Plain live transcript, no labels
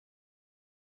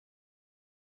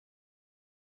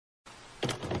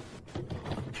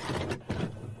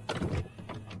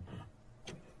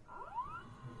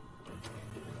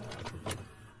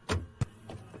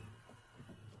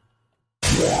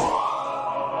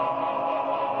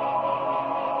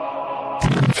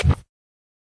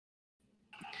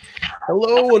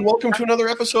Hello and welcome to another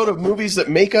episode of Movies That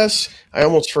Make Us. I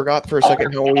almost forgot for a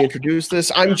second how we introduced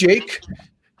this. I'm Jake.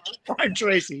 I'm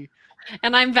Tracy.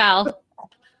 And I'm Val.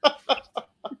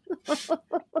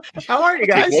 How are you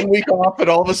guys? Take 1 week off, and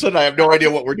all of a sudden I have no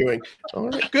idea what we're doing. All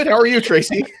right, good. How are you,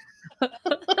 Tracy?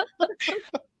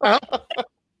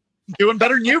 Doing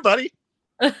better than you, buddy.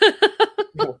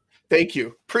 Thank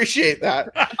you. Appreciate that.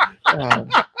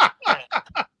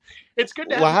 It's good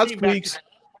to have Last the team back. week's.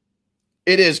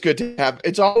 It is good to have.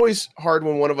 It's always hard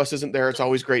when one of us isn't there. It's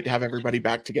always great to have everybody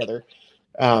back together.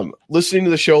 Listening to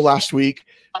the show last week,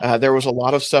 there was a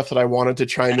lot of stuff that I wanted to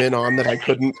chime in on that I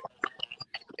couldn't.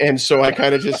 And so I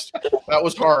kind of just, that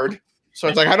was hard. So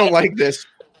it's like, I don't like this,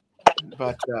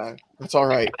 but that's all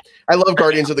right. I love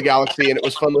Guardians of the Galaxy, and it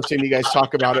was fun listening to you guys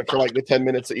talk about it for like the 10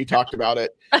 minutes that you talked about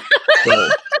it. So.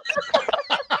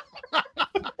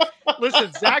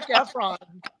 Listen, Zac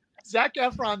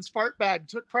Efron's fart bag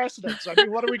took precedence. I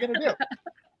mean, what are we going to do?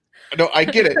 No, I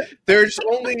get it. There's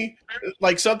only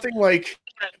like something like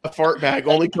a fart bag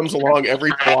only comes along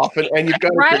every so often, and you've got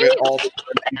to give it all the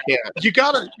time you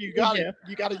can.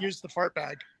 You gotta use the fart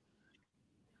bag.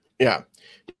 Yeah,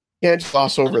 you can't just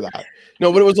gloss over that.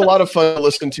 No, but it was a lot of fun to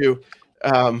listen to.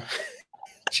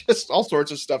 Just all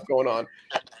sorts of stuff going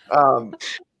on.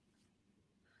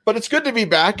 But it's good to be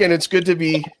back, and it's good to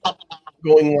be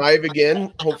going live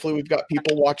again. Hopefully we've got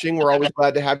people watching. We're always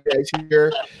glad to have you guys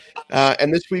here.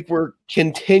 And this week we're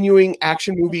continuing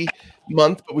Action Movie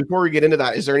Month. But before we get into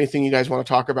that, is there anything you guys want to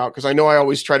talk about? Because I know I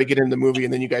always try to get into the movie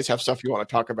and then you guys have stuff you want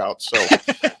to talk about. So,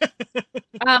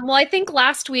 Well, I think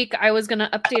last week I was going to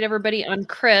update everybody on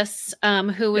Chris,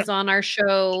 who was on our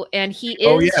show, and he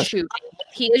is shooting.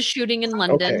 He is shooting in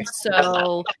London. Okay.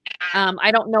 So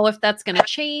I don't know if that's going to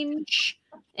change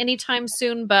anytime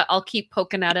soon, but I'll keep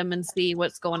poking at him and see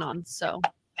what's going on. So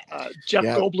Jeff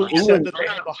Goldblum said that they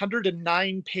have a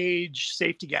 109-page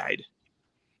safety guide.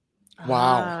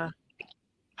 Wow.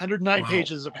 109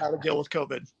 pages of how to deal with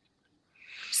COVID.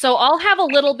 So I'll have a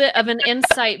little bit of an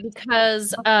insight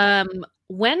because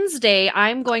Wednesday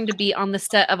I'm going to be on the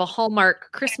set of a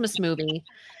Hallmark Christmas movie.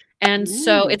 And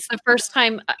so it's the first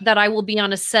time that I will be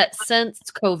on a set since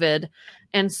COVID.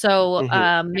 And so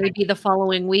maybe the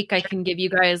following week I can give you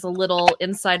guys a little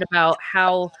insight about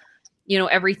how,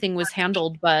 everything was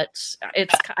handled. But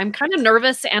I'm kind of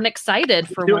nervous and excited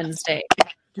for Wednesday.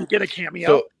 You get a cameo.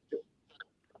 So,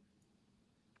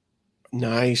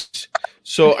 nice.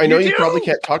 So I know you probably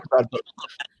can't talk about it,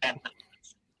 but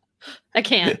I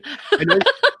can't.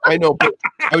 I know, but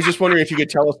I was just wondering if you could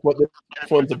tell us what this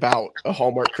one's about, a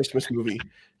Hallmark Christmas movie.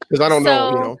 Because I don't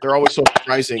know, they're always so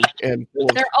surprising. And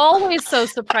they're always so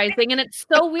surprising. And it's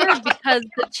so weird because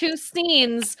the two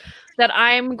scenes that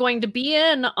I'm going to be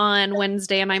in on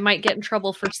Wednesday, and I might get in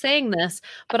trouble for saying this,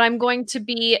 but I'm going to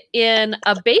be in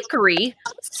a bakery.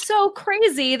 So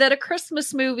crazy that a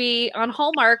Christmas movie on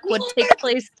Hallmark would take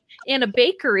place in a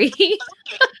bakery.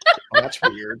 That's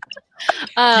weird.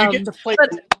 Do you get to play?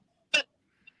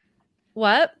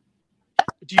 What?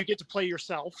 Do you get to play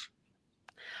yourself?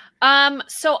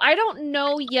 So I don't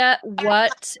know yet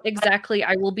what exactly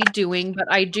I will be doing,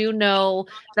 but I do know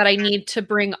that I need to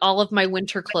bring all of my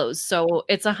winter clothes. So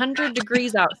it's 100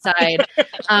 degrees outside.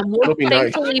 We'll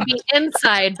thankfully be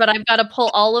inside, but I've got to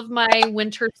pull all of my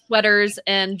winter sweaters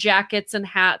and jackets and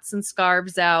hats and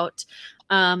scarves out,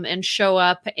 and show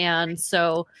up. And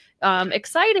so,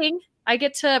 exciting. I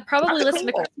get to probably listen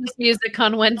to Christmas music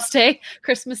on Wednesday,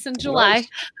 Christmas in July.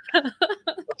 Nice.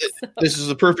 This is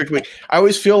the perfect week. I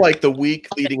always feel like the week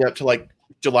leading up to like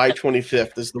July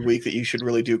 25th is the week that you should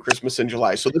really do Christmas in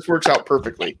July. So this works out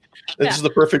perfectly. This is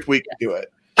the perfect week to do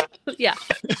it. Yeah.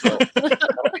 So,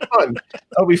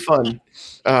 that'll be fun.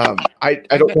 I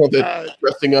don't know that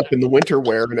dressing up in the winter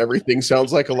wear and everything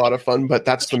sounds like a lot of fun, but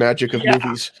that's the magic of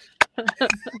movies.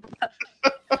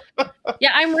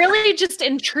 Yeah, I'm really just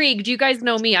intrigued. You guys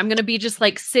know me. I'm going to be just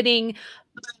like sitting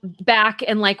back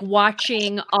and like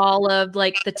watching all of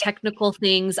like the technical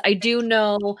things. I do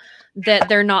know that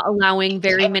they're not allowing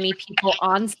very many people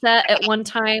on set at one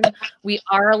time. We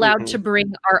are allowed to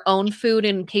bring our own food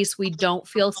in case we don't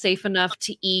feel safe enough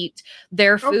to eat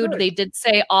their food. They did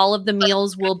say all of the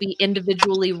meals will be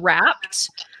individually wrapped.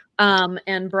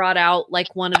 And brought out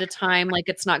like one at a time. Like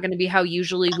it's not going to be how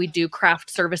usually we do craft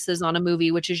services on a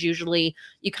movie, which is usually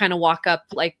you kind of walk up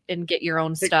like and get your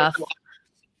own stuff.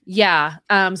 Yeah.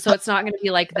 So it's not going to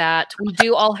be like that. We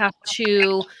do all have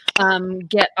to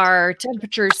get our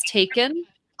temperatures taken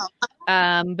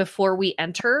before we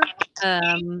enter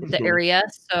the area.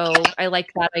 So I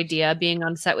like that idea, being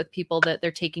on set with people that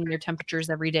they're taking their temperatures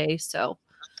every day. So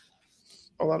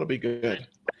that'll be good.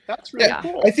 That's really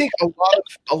cool. I think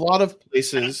a lot of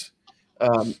places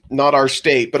not our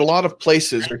state, but a lot of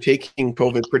places are taking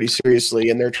COVID pretty seriously,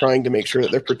 and they're trying to make sure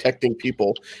that they're protecting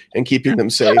people and keeping them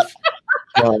safe.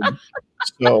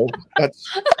 So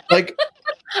that's like,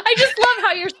 I just love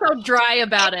how you're so dry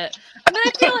about it. I mean,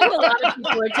 I feel like a lot of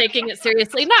people are taking it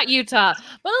seriously. Not Utah,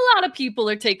 but a lot of people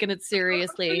are taking it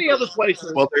seriously. Many other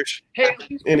places. well, there's At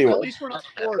least we're not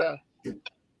Florida.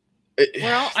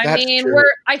 Well, I That's mean, true.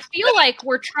 I feel like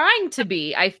we're trying to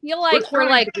be. I feel like we're trying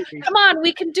like, to be. come on,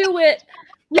 we can do it.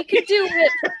 We can do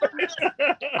it.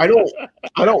 I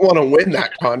don't want to win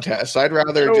that contest. I'd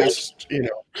rather No. just,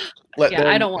 let them Yeah,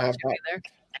 I don't want have to that. either.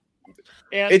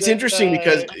 And It's interesting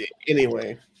because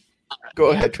anyway,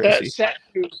 go ahead, Tracy.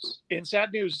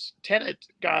 sad news, Tenet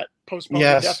got postponed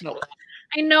Yes. indefinitely.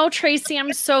 I know, Tracy,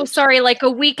 I'm so sorry. Like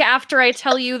a week after I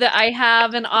tell you that I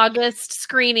have an August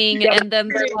screening, Yeah. and then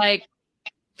they're like,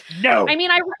 No. I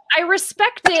mean, I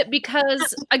respect it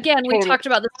because, again, we Totally. talked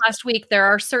about this last week. There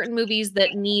are certain movies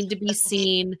that need to be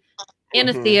seen in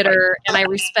a Mhm. theater, and I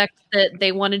respect that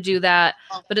they want to do that.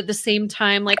 But at the same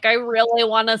time, like, I really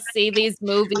want to see these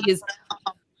movies.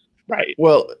 Right.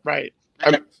 Well, Right.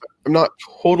 I'm not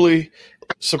totally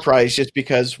surprised just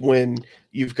because when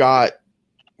you've got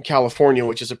California,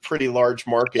 which is a pretty large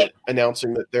market,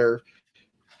 announcing that they're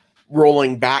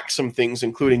rolling back some things,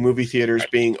 including movie theaters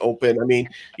being open. I mean,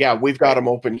 yeah, we've got them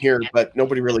open here, but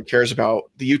nobody really cares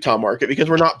about the Utah market because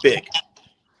we're not big.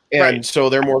 And Right. so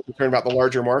they're more concerned about the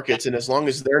larger markets. And as long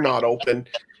as they're not open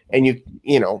and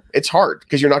it's hard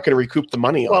because you're not going to recoup the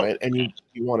money on it. And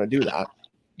you want to do that.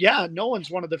 Yeah,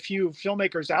 Nolan's one of the few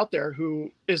filmmakers out there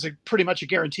who is pretty much a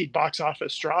guaranteed box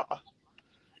office draw.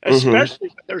 Especially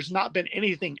when there's not been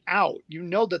anything out. You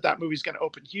know that movie's going to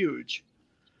open huge.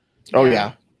 Oh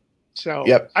yeah. So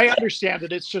Yep. I understand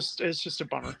it. It's just a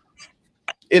bummer.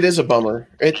 It is a bummer.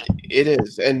 It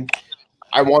is. And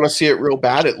I want to see it real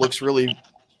bad. It looks really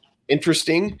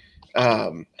interesting.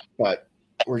 But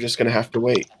we're just going to have to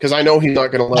wait because I know he's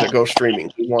not going to let it go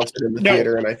streaming. He wants it in the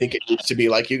theater. And I think it needs to be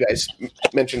like you guys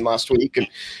mentioned last week. And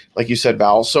like you said,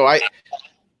 Val. So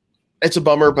it's a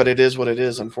bummer, but it is what it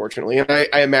is, unfortunately. And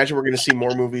I imagine we're going to see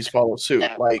more movies follow suit.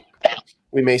 Like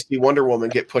we may see Wonder Woman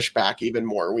get pushed back even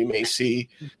more. We may see,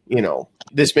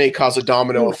 this may cause a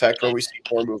domino effect where we see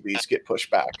more movies get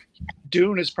pushed back.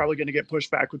 Dune is probably going to get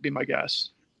pushed back would be my guess.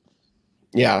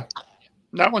 Yeah.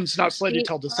 That one's not slated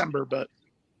till December, but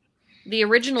The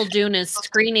original Dune is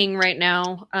screening right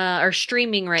now, or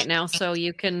streaming right now, so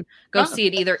you can go see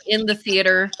it either in the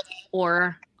theater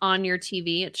or on your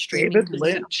TV. It's streaming. David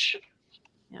Lynch.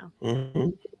 Yeah. Mm-hmm.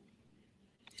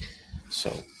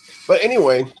 So, but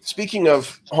anyway, speaking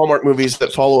of Hallmark movies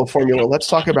that follow a formula, let's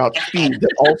talk about Speed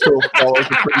that also follows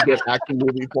a pretty good action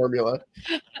movie formula.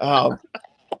 I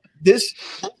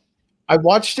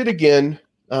watched it again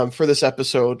for this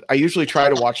episode. I usually try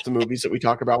to watch the movies that we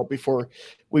talk about before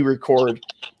we record,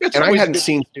 It's and I always hadn't good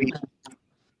seen to do. Speed.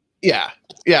 Yeah.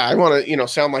 I want to,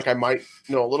 sound like I might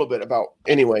know a little bit about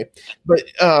anyway, but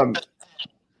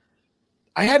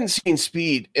I hadn't seen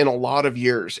Speed in a lot of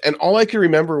years, and all I could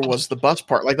remember was the bus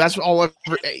part. Like that's all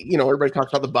everybody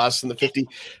talks about the bus and the 50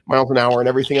 miles an hour and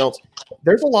everything else.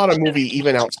 There's a lot of movie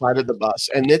even outside of the bus,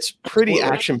 and it's pretty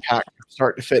action packed from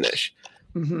start to finish.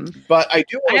 Mm-hmm. But I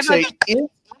do want to say,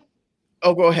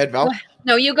 go ahead, Val.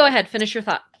 No, you go ahead. Finish your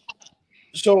thought.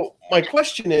 So my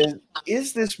question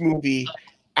is this movie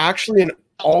actually an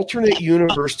alternate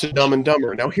universe to Dumb and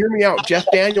Dumber? Now, hear me out. Jeff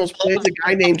Daniels plays a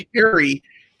guy named Harry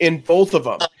in both of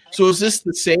them. So is this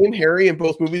the same Harry in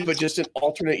both movies, but just in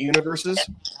alternate universes?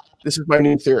 This is my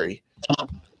new theory.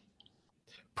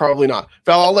 Probably not.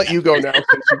 Val, I'll let you go now.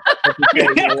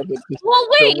 Well,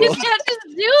 wait, you can't just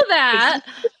do that.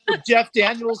 The Jeff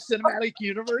Daniels cinematic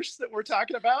universe that we're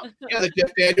talking about. Yeah, the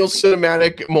Jeff Daniels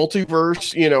cinematic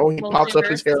multiverse. He pops up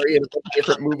as Harry in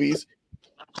different movies.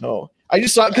 So I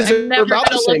just thought because they're about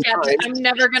the same time. I'm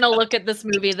never going to look at this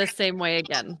movie the same way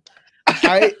again.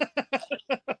 I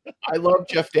love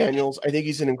Jeff Daniels. I think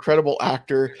he's an incredible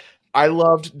actor. I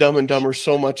loved Dumb and Dumber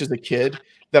so much as a kid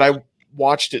that I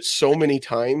watched it so many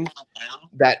times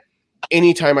that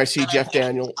anytime I see Jeff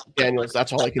Daniels,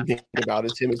 that's all I can think about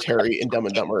is him as Harry in Dumb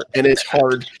and Dumber. And it's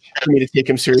hard for me to take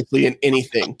him seriously in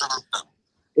anything.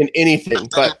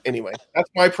 But anyway, that's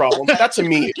my problem. That's a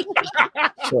me.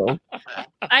 So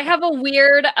I have a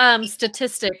weird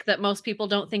statistic that most people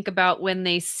don't think about when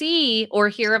they see or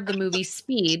hear of the movie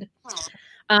Speed.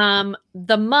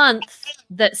 The month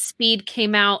that Speed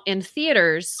came out in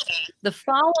theaters, the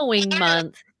following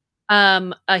month,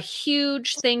 a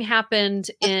huge thing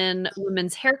happened in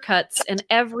women's haircuts, and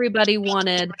everybody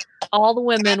all the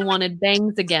women wanted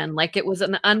bangs again. Like it was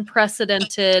an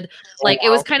unprecedented, like it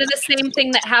was kind of the same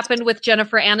thing that happened with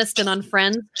Jennifer Aniston on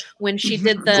Friends when she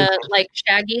did the like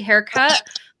shaggy haircut.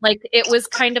 Like it was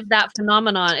kind of that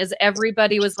phenomenon, is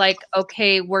everybody was like,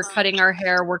 okay, we're cutting our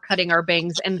hair, we're cutting our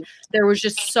bangs. And there was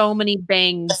just so many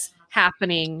bangs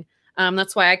happening.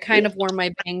 That's why I kind of wore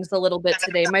my bangs a little bit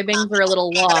today. My bangs were a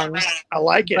little long. I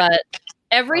like it. But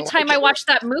every time I watch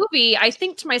that movie, I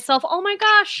think to myself, oh my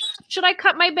gosh, should I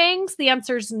cut my bangs? The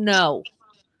answer is no.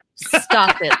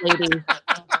 Stop it, ladies.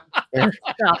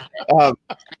 Stop it.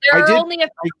 There are only a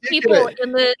few people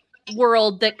in the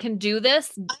world that can do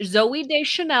this. Zooey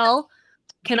Deschanel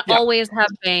can always have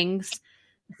bangs.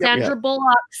 Sandra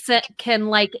Bullock can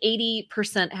like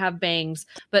 80% have bangs,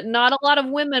 but not a lot of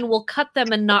women will cut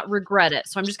them and not regret it.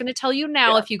 So I'm just going to tell you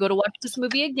now, if you go to watch this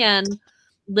movie again,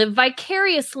 live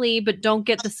vicariously, but don't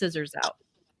get the scissors out.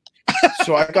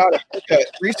 So I got a haircut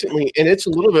recently, and it's a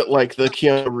little bit like the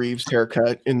Keanu Reeves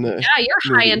haircut in the. Yeah,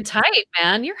 you're movie. high and tight,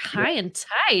 man. You're high and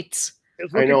tight.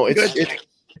 I know it's.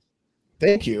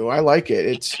 Thank you. I like it.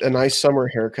 It's a nice summer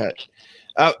haircut.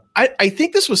 I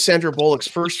think this was Sandra Bullock's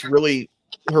first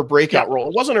her breakout role.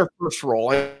 It wasn't her first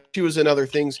role. She was in other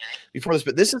things before this,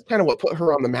 but this is kind of what put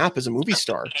her on the map as a movie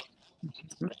star.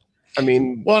 I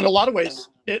mean, well, in a lot of ways,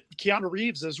 Keanu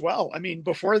Reeves as well. I mean,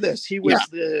 before this, he was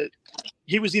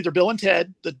he was either Bill and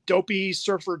Ted, the dopey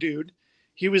surfer dude.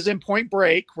 He was in Point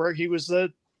Break, where he was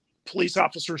the police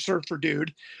officer surfer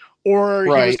dude, or he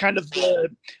was kind of the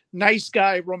nice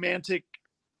guy, romantic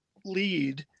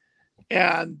lead.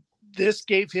 And this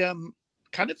gave him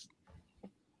kind of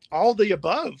all the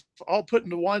above, all put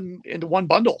into one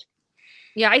bundle.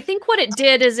 Yeah, I think what it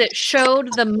did is it showed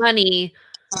the money,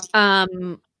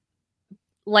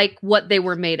 like what they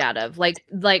were made out of. Like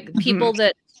people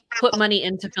that put money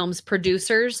into films,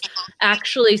 producers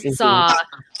actually saw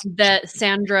that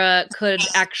Sandra could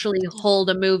actually hold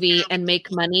a movie and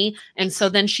make money. And so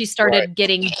then she started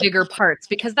getting bigger parts,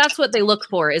 because that's what they look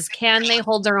for, is can they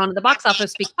hold their own at the box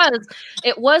office? Because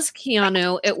it was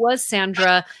Keanu, it was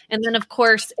Sandra. And then of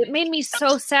course it made me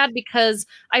so sad because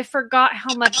I forgot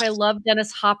how much I love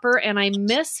Dennis Hopper and I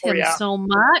miss him so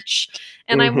much.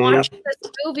 And I'm watching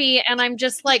this movie and I'm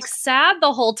just like sad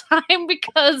the whole time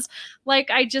because like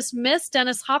I just miss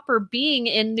Dennis Hopper being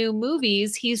in new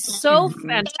movies. He's so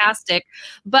fantastic.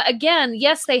 But again,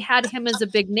 yes, they had him as a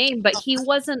big name, but he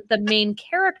wasn't the main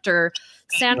character.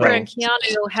 Sandra and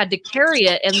Keanu had to carry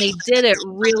it, and they did it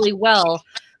really well.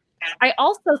 I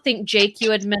also think, Jake,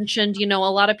 you had mentioned, a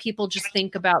lot of people just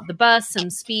think about the bus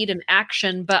and speed and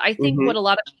action, but I think what a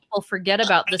lot of people forget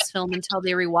about this film until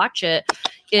they rewatch it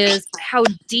is how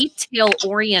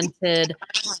detail-oriented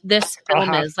this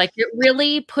film is. Like, it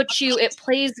really it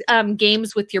plays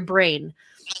games with your brain,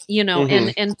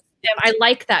 and I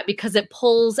like that because it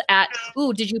pulls at,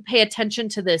 ooh, did you pay attention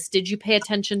to this? Did you pay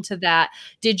attention to that?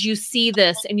 Did you see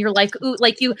this? And you're like, ooh,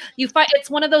 like you find, it's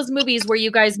one of those movies where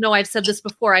you guys know, I've said this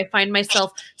before, I find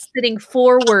myself sitting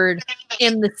forward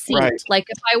in the seat. Right. Like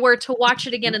if I were to watch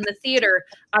it again in the theater,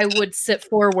 I would sit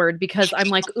forward because I'm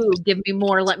like, ooh, give me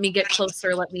more. Let me get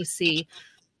closer. Let me see.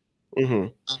 Yeah,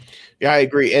 I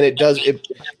agree. And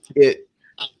it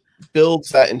builds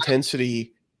that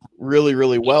intensity really,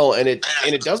 really well, and it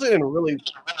does it in a really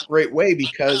great way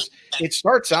because it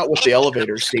starts out with the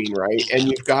elevator scene, right? And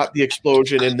you've got the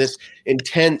explosion and this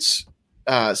intense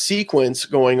sequence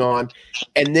going on,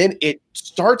 and then it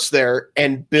starts there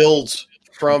and builds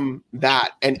from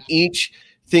that, and each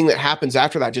thing that happens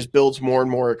after that just builds more and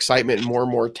more excitement and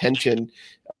more tension.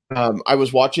 I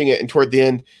was watching it, and toward the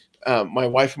end, my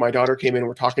wife and my daughter came in and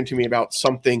were talking to me about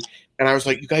something. And I was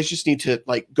like, you guys just need to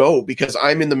go because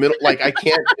I'm in the middle. Like, I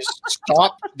can't just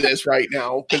stop this right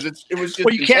now because it was just.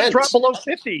 Well, you can't drop below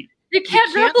 50. You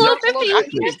can't drop below 50.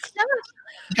 You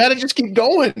got to just keep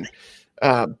going.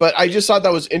 But I just thought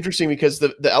that was interesting because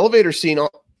the elevator scene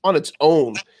on its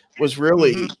own was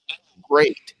really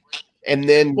great. And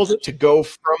then to go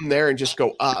from there and just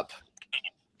go up.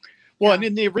 Well, and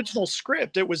in the original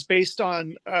script, it was based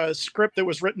on a script that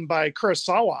was written by Akira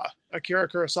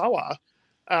Kurosawa.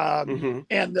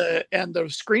 And the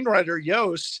screenwriter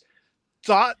Yost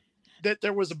thought that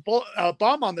there was a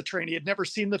bomb on the train. He had never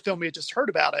seen the film; he had just heard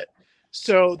about it.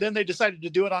 So then they decided to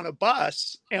do it on a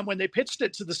bus. And when they pitched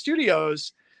it to the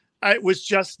studios, it was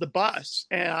just the bus,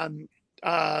 and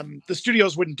the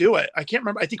studios wouldn't do it. I can't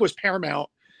remember. I think it was Paramount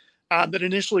that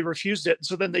initially refused it.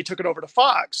 So then they took it over to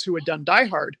Fox, who had done Die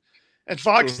Hard, and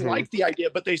Fox liked the idea,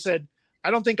 but they said, I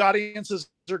don't think audiences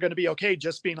are going to be okay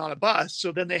just being on a bus.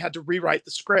 So then they had to rewrite the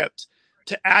script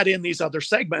to add in these other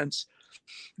segments.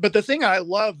 But the thing I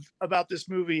love about this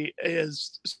movie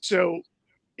is, so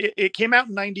it came out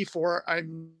in 94.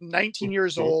 I'm 19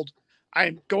 years old.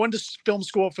 I'm going to film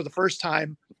school for the first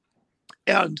time.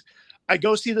 And I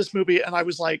go see this movie and I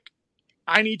was like,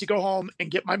 I need to go home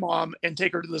and get my mom and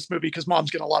take her to this movie because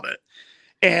mom's going to love it.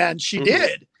 And she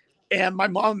did. And my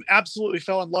mom absolutely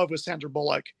fell in love with Sandra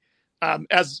Bullock.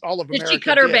 As all of America did. She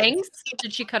cut her bangs?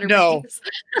 Did she cut her bangs?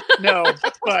 No,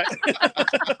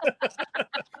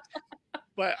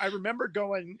 but I remember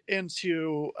going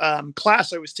into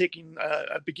class. I was taking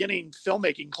a beginning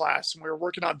filmmaking class, and we were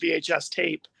working on VHS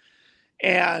tape.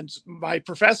 And my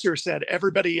professor said,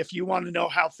 everybody, if you want to know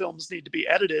how films need to be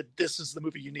edited, this is the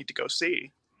movie you need to go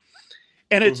see.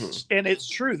 And it's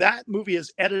true. That movie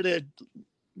is edited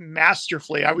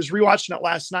masterfully. I was rewatching it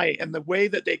last night, and the way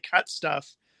that they cut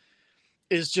stuff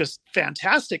is just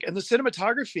fantastic. And the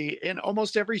cinematography in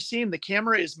almost every scene, the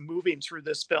camera is moving through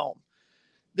this film.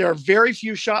 There are very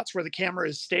few shots where the camera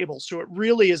is stable. So it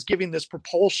really is giving this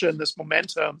propulsion, this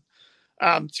momentum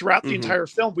throughout the entire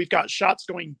film. We've got shots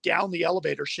going down the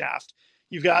elevator shaft.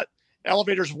 You've got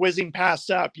elevators whizzing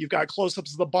past up. You've got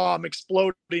close-ups of the bomb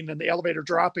exploding and the elevator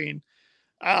dropping.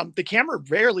 The camera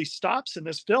rarely stops in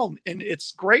this film. And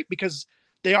it's great because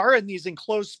they are in these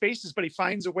enclosed spaces, but he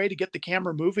finds a way to get the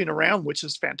camera moving around, which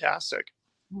is fantastic.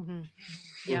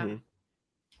 Yeah.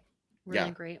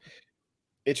 Really great.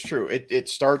 It's true. It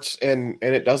starts and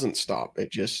it doesn't stop.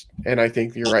 And I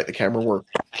think you're right. The camera work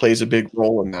plays a big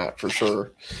role in that for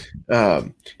sure.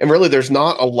 And really there's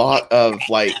not a lot of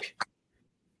like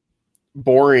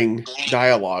boring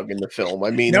dialogue in the film.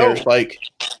 I mean, there's like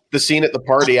the scene at the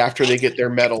party after they get their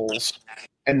medals,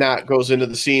 and that goes into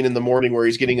the scene in the morning where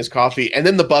he's getting his coffee, and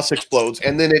then the bus explodes,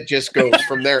 and then it just goes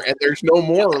from there. And there's no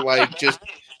more like just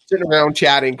sitting around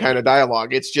chatting kind of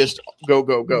dialogue. It's just go,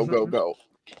 go, go, go, go.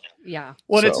 Yeah.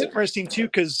 Well, it's interesting too,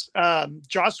 because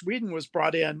Joss Whedon was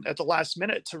brought in at the last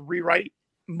minute to rewrite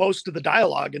most of the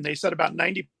dialogue, and they said about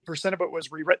 90% of it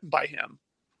was rewritten by him.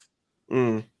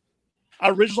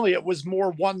 Originally, it was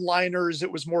more one-liners.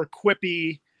 It was more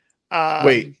quippy.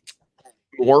 Wait,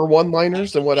 more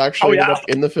one-liners than what actually ended up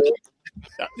in the film?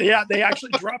 Yeah, they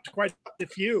actually dropped quite a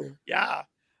few. Yeah.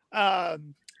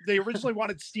 They originally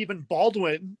wanted Stephen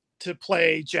Baldwin to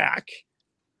play Jack,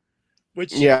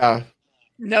 which... Yeah.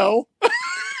 No.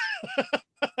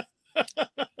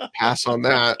 Pass on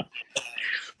that.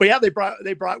 But yeah, they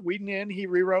brought Whedon in. He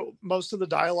rewrote most of the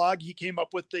dialogue. He came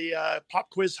up with the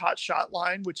pop quiz hot shot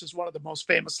line, which is one of the most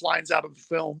famous lines out of the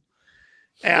film.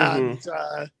 And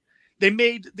they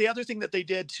made the other thing that they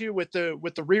did too with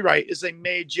the rewrite is they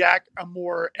made Jack a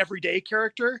more everyday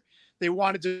character. They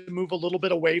wanted to move a little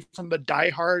bit away from the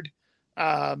diehard.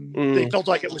 They felt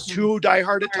like it was too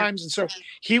diehard at times, and so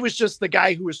he was just the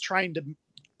guy who was trying to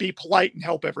be polite and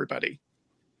help everybody.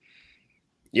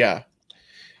 Yeah.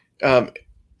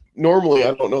 Normally,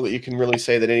 I don't know that you can really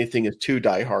say that anything is too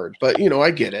diehard, but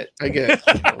I get it. I get it.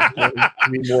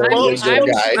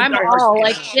 I'm all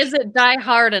like, is it Die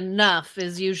Hard enough?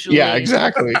 Is usually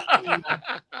exactly.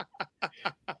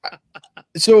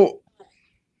 So,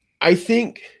 I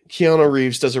think Keanu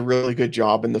Reeves does a really good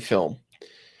job in the film.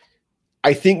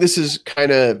 I think this is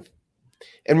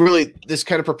this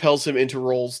kind of propels him into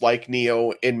roles like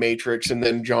Neo in Matrix and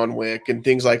then John Wick and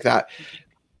things like that.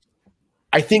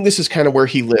 I think this is kind of where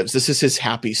he lives. This is his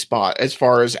happy spot as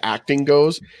far as acting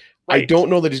goes. Right. I don't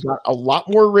know that he's got a lot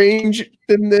more range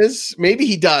than this. Maybe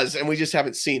he does, and we just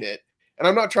haven't seen it. And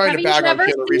I'm not trying to bag on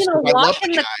Keanu Reeves. A Walk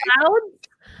in the Clouds?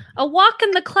 A Walk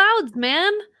in the Clouds,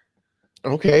 man.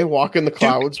 Okay, Walk in the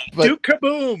Clouds. Duke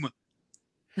Kaboom.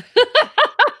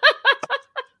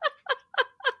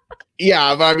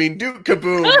 Yeah, but I mean, Duke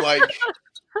Kaboom, like...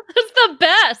 That's the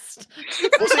best.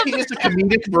 Wasn't he just a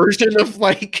comedic version of,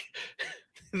 like,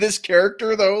 this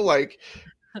character, though? Like,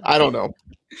 I don't know.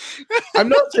 I'm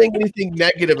not saying anything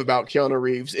negative about Keanu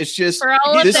Reeves. It's just... For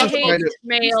all of the hate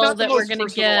mail that we're going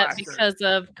to get because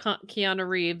of Keanu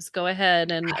Reeves, go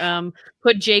ahead and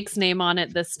put Jake's name on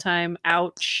it this time.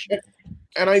 Ouch.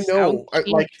 And I know,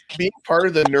 like, being part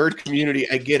of the nerd community,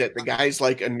 I get it. The guy's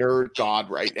like a nerd god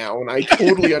right now, and I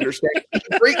totally understand. He's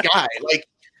a great guy. Like,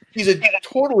 he's a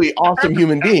totally awesome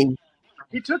human being.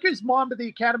 He took his mom to the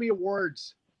Academy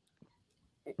Awards.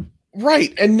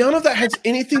 Right, and none of that has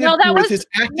anything to do with his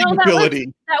acting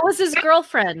ability. That was his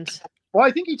girlfriend. Well,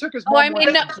 I think he took his mom.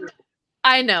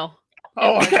 I know.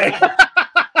 Oh, okay.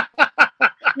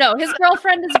 No, his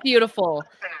girlfriend is beautiful.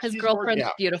 His girlfriend's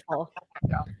beautiful.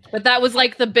 Yeah. But that was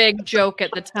like the big joke at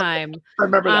the time. I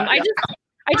remember that. I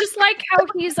just like how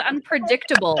he's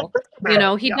unpredictable.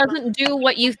 He doesn't do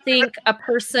what you think a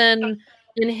person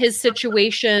in his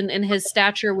situation and his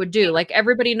stature would do. Like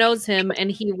everybody knows him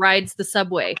and he rides the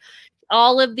subway.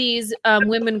 All of these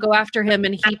women go after him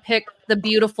and he picked the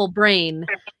beautiful brain,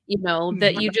 you know,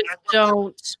 that you just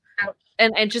don't.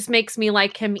 And it just makes me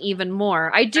like him even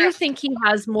more. I do think he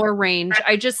has more range.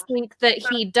 I just think that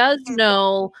he does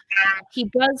know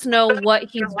what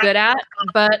he's good at.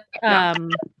 But,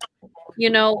 you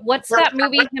know, what's that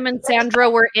movie him and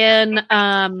Sandra were in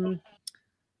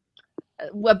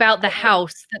about the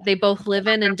house that they both live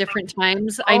in different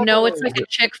times? I know it's like a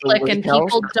chick flick and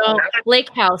people don't. Lake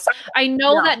House. I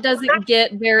know that doesn't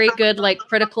get very good like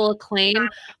critical acclaim,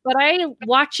 but I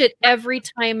watch it every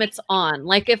time it's on.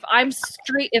 Like if I'm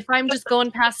just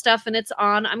going past stuff and it's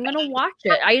on, I'm gonna watch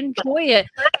it. I enjoy it.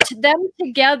 Them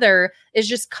together is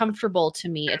just comfortable to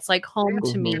me. It's like home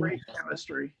to me. Great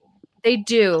chemistry. They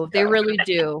do. They really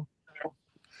do.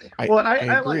 I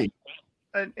agree.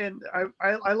 And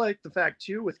I like the fact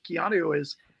too with Keanu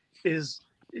is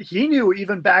he knew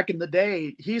even back in the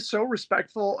day, he's so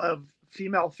respectful of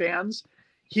female fans.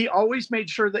 He always made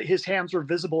sure that his hands were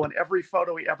visible in every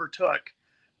photo he ever took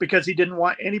because he didn't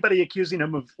want anybody accusing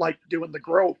him of like doing the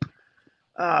grope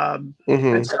and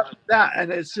stuff like that.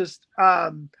 And it's just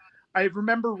I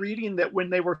remember reading that when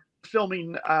they were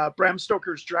filming Bram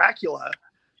Stoker's Dracula,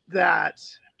 that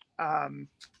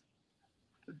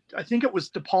I think it was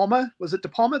De Palma. Was it De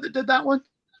Palma that did that one?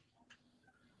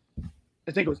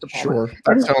 I think it was De Palma. Sure,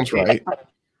 that sounds right.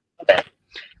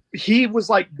 He was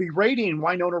like berating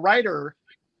Winona Ryder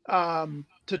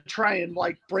to try and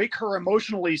like break her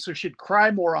emotionally so she'd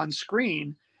cry more on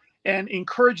screen and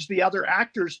encourage the other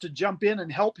actors to jump in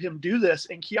and help him do this.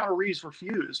 And Keanu Reeves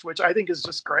refused, which I think is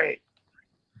just great.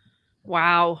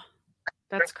 Wow.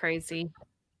 That's crazy.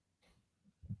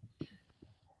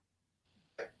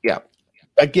 Yeah.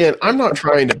 Again, I'm not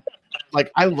trying to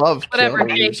like. I love whatever.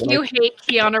 Keanu Jake, Reeves, you hate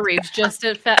Keanu Reeves. Just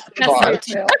to fess up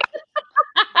to.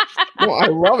 No, I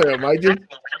love him. I just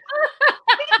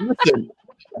listen.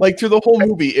 Like through the whole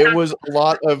movie, it was a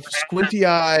lot of squinty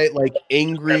eye, like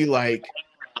angry, like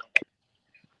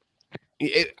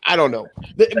I don't know,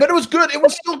 but it was good. It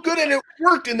was still good, and it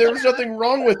worked, and there was nothing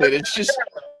wrong with it. It's just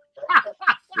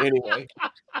anyway.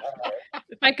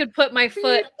 If I could put my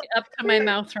foot up to my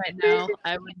mouth right now,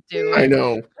 I would do it. I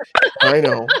know.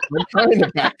 I'm trying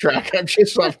to backtrack. I'm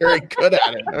just not very good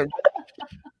at it.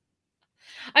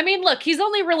 I mean, look, he's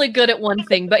only really good at one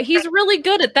thing, but he's really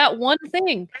good at that one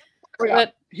thing. Oh, yeah.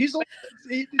 But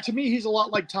to me, he's a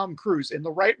lot like Tom Cruise. In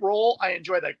the right role, I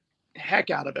enjoy the heck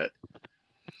out of it.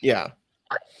 Yeah.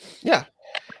 Yeah.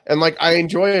 And like I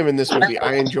enjoy him in this movie.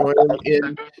 I enjoy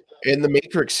him in the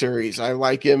Matrix series. I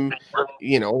like him,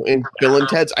 you know, in Bill and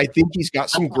Ted's. I think he's got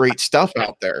some great stuff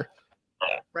out there.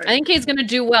 Right. I think he's going to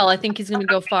do well. I think he's going to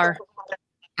go far.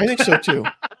 I think so too.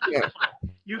 Yeah.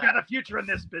 You got a future in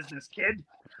this business, kid.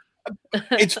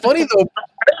 It's funny though,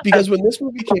 because when this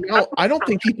movie came out, I don't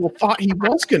think people thought he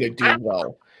was going to do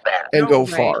well and go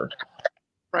far.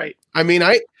 Right. I mean,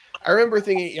 I remember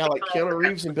thinking, yeah, like Keanu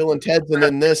Reeves and Bill and Ted's, and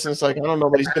then this, and it's like I don't know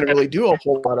that he's going to really do a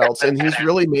whole lot else. And he's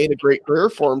really made a great career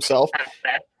for himself,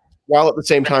 while at the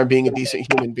same time being a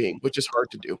decent human being, which is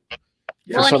hard to do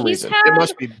for some reason. It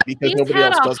must be because nobody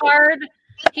else does it.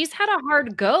 He's had a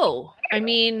hard go. I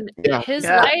mean, his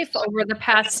life over the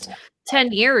past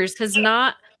 10 years has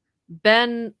not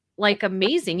been like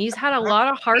amazing. He's had a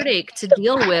lot of heartache to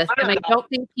deal with, and I don't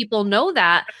think people know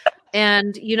that.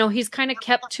 And, you know, he's kind of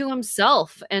kept to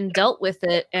himself and dealt with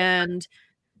it. And,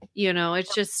 you know,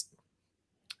 it's just,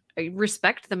 I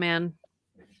respect the man.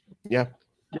 Yeah.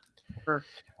 Sure.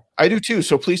 I do too.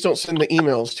 So please don't send the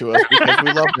emails to us because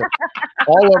we love them.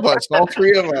 All of us, all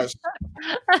three of us.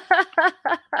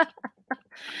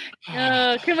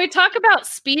 Can we talk about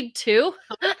Speed 2?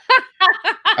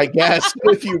 I guess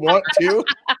if you want to.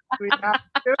 We have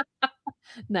to.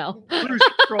 No.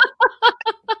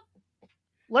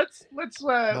 Let's as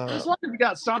long as we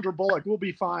got Sandra Bullock, we'll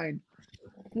be fine.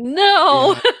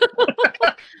 No.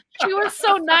 Yeah. She was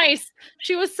so nice.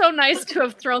 She was so nice to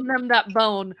have thrown them that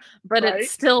bone, but it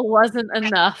still wasn't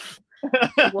enough.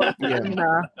 It wasn't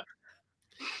enough.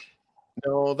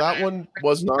 No, that one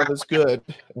was not as good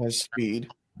as Speed.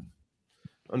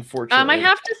 Unfortunately. I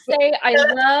have to say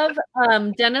I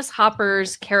love Dennis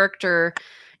Hopper's character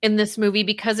in this movie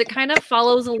because it kind of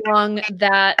follows along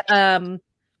that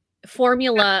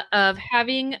formula of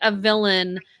having a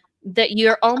villain that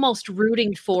you're almost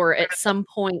rooting for at some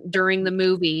point during the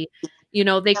movie. You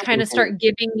know, they kind of start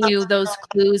giving you those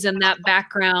clues and that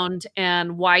background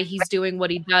and why he's doing what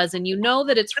he does. And you know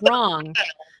that it's wrong,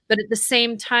 but at the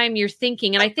same time you're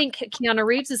thinking, and I think Keanu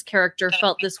Reeves' character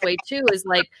felt this way too, is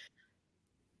like,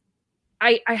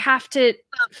 I have to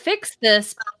fix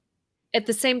this. At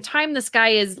the same time, this guy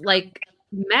is like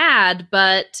mad,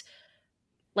 but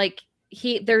like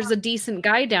there's a decent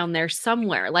guy down there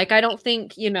somewhere. Like, I don't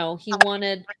think, he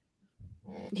wanted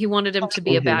him to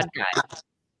be a bad guy.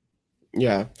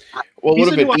 Yeah. Well, it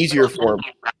would have been easier for him.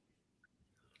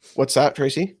 What's that,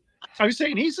 Tracy? I was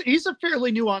saying he's a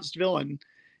fairly nuanced villain,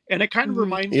 and it kind of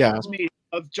reminds me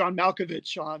of John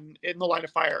Malkovich on In the Line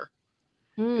of Fire.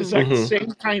 It's like the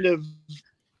same kind of,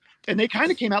 and they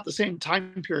kind of came out the same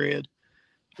time period.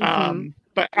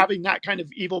 But having that kind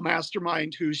of evil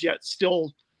mastermind who's yet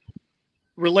still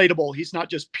relatable. He's not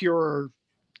just pure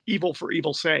evil for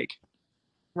evil's sake.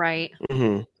 Right.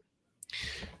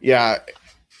 Yeah,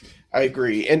 I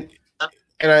agree. And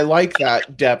I like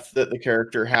that depth that the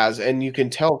character has. And you can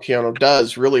tell Keanu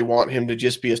does really want him to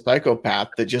just be a psychopath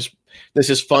that just, this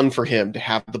is fun for him to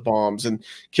have the bombs and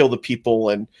kill the people.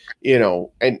 And,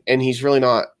 and he's really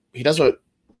not,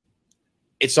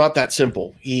 it's not that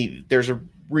simple. There's a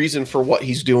reason for what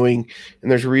he's doing, and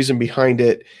there's a reason behind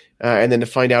it. And then to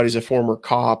find out he's a former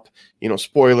cop,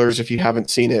 spoilers if you haven't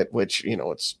seen it, which,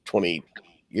 it's 26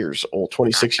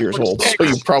 years old. So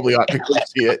you probably ought to go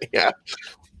see it. Yeah.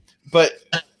 But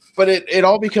it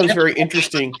all becomes very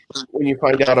interesting when you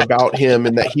find out about him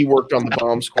and that he worked on the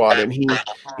bomb squad, and he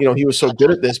was so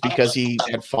good at this because he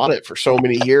had fought it for so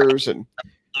many years, and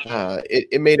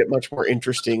it made it much more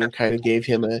interesting and kind of gave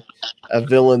him a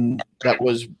villain that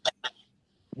was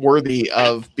worthy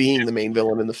of being the main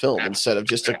villain in the film, instead of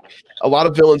just a lot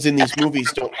of villains in these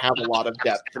movies don't have a lot of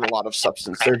depth and a lot of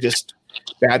substance. They're just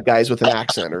bad guys with an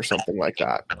accent or something like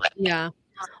that. Yeah.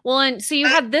 Well, and so you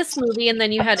had this movie, and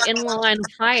then you had In the Line of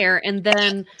Fire, and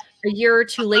then a year or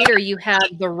two later you had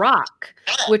The Rock,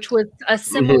 which was a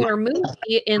similar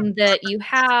movie in that you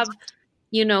have,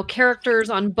 characters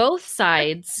on both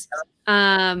sides,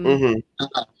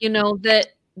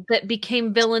 that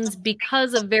became villains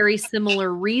because of very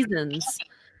similar reasons.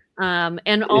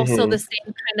 And also the same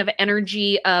kind of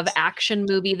energy of action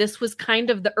movie. This was kind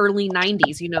of the early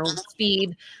 90s,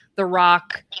 Speed, The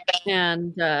Rock,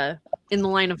 and In the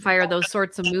Line of Fire, those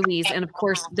sorts of movies. And of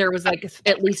course, there was like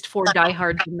at least 4 Die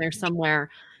Hards in there somewhere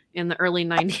in the early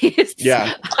 90s.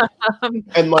 Yeah.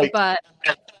 And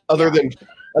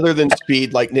other than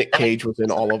Speed, like Nick Cage was in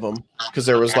all of them, because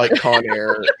there was like Con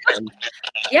Air and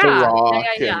The Rock.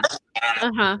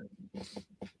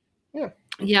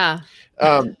 Yeah.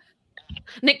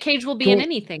 Nick Cage will be in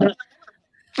anything.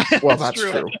 Well, that's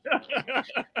true.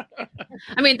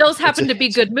 I mean, those happen to be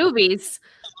good movies.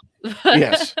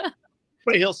 Yes.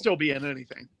 But he'll still be in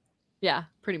anything. Yeah,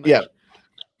 pretty much. Yeah.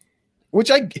 Which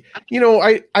I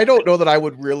don't know that I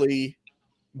would really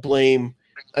blame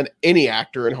any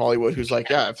actor in Hollywood who's like,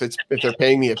 yeah, if they're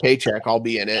paying me a paycheck, I'll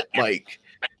be in it. Like,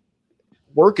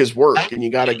 work is work, and you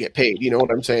got to get paid. You know what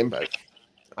I'm saying? But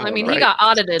I mean, he got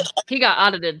audited,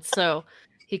 so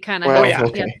he kind of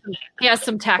he has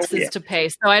some taxes to pay.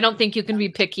 So I don't think you can be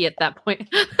picky at that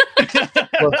point.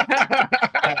 Well,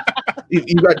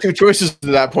 you got 2 choices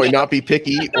at that point: not be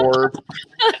picky or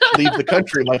leave the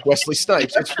country, like Wesley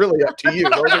Snipes. It's really up to you.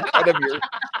 Those are kind of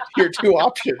your 2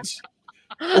 options.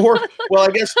 Or, well,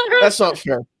 I guess that's not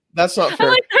fair. That's not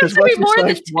fair, because Wesley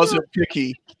Snipes wasn't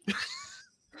picky.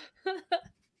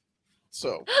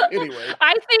 So anyway,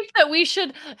 I think that we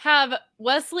should have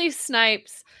Wesley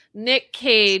Snipes, Nick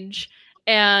Cage,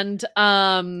 and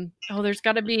there's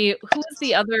got to be, who's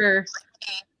the other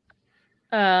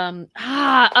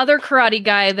other karate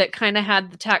guy that kind of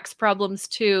had the tax problems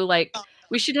too. Like,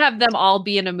 we should have them all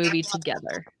be in a movie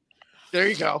together. There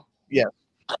you go. Yeah,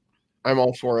 I'm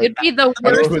all for it. It'd be the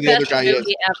worst best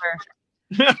movie ever.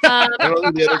 I don't know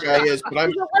who the other guy is, but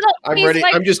I'm ready.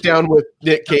 I'm just down with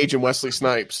Nick Cage and Wesley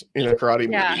Snipes in a karate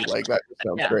movie. Like, that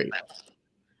sounds great.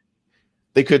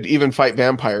 They could even fight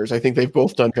vampires. I think they've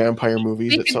both done vampire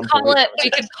movies at some point. We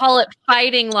could call it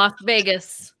Fighting Las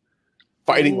Vegas.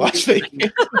 Fighting Las Vegas.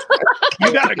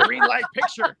 You got a green light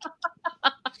picture.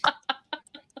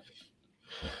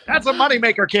 That's a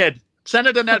moneymaker, kid. Send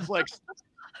it to Netflix.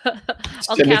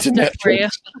 I'll cast it for you.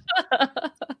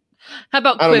 How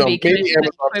about Quibi? I don't know. Maybe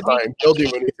Amazon Prime. They'll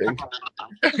do anything.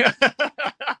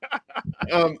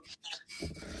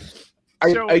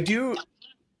 I do.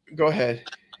 Go ahead.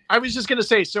 I was just going to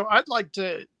say, so I'd like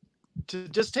to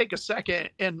just take a second.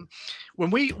 And when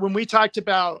we talked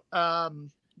about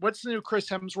what's the new Chris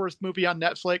Hemsworth movie on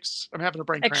Netflix? I'm having a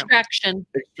brain cramp.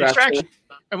 Extraction.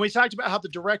 And we talked about how the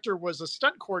director was a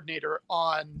stunt coordinator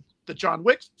on the John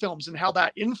Wick films and how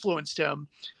that influenced him.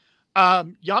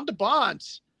 Jan de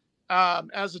Bont,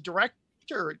 as a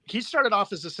director, he started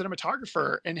off as a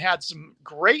cinematographer and had some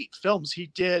great films. He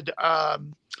did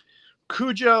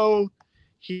Cujo.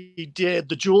 He did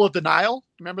The Jewel of the Nile.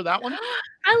 Remember that one?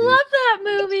 I love that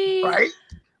movie. Right.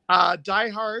 Die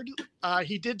Hard.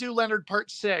 He did do Leonard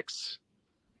Part 6.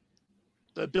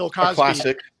 The Bill Cosby.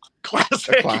 Classic.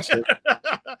 A classic.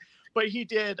 But he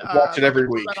did watch it every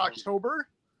week. Red October.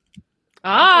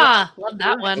 Love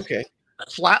that one. Okay.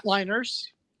 Flatliners.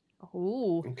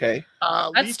 Ooh. Okay.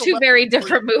 That's Lethal two very Weapon.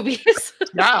 different movies.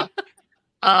 Yeah.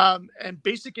 And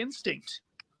Basic Instinct.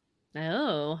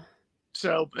 Oh.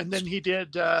 So, and then he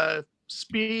did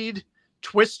Speed,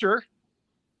 Twister.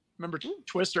 Remember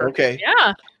Twister? Okay.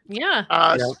 Yeah. Yeah.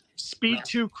 Yeah. Speed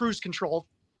 2, Cruise Control.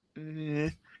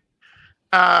 The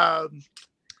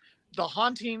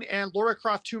Haunting and Lara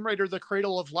Croft Tomb Raider, The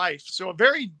Cradle of Life. So a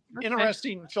very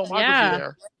interesting filmography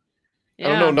there. I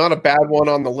don't know, not a bad one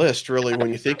on the list, really, when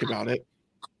you think about it.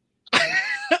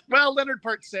 Well, Leonard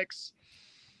Part 6,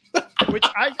 which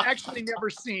I've actually never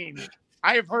seen.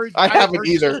 I have heard. I haven't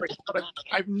either. Stories, but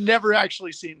I've never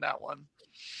actually seen that one.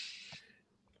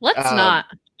 Let's not.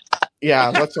 Yeah,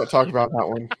 let's not talk about that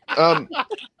one.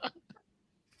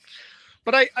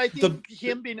 But I think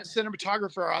him being a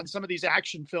cinematographer on some of these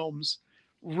action films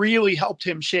really helped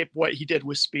him shape what he did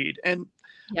with Speed. And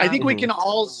I think we can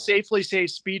all safely say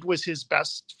Speed was his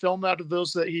best film out of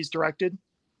those that he's directed.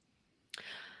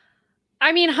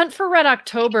 I mean, Hunt for Red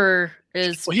October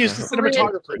is. Well, he's the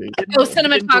cinematographer.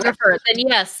 Cinematographer. Then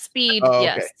yes, Speed. Oh, okay.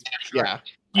 Yes. Yeah.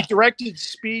 He directed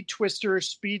Speed, Twister,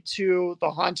 Speed 2, The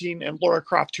Haunting, and Lara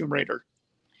Croft Tomb Raider.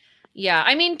 Yeah,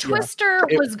 I mean, Twister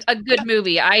was a good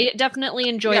movie. I definitely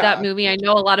enjoy that movie. I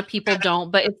know a lot of people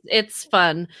don't, but it's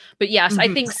fun. But yes, I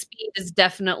think Speed is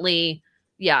definitely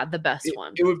the best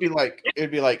one. It'd be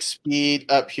like Speed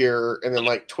up here and then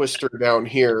like Twister down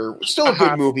here. Still a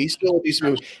good movie, still a decent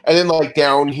movie. And then like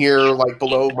down here, like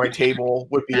below my table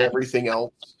would be everything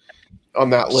else on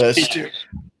that list.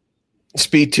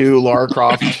 Speed 2, Lara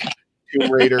Croft, Tomb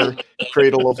Raider,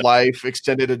 Cradle of Life,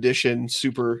 Extended Edition,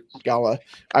 Super Gala.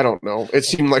 I don't know. It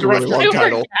seemed like a really long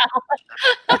title.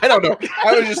 I don't know.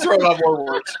 I was just throwing out more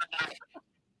words.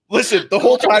 Listen, the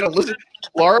whole title. Listen,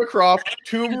 Lara Croft,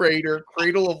 Tomb Raider,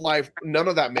 Cradle of Life. None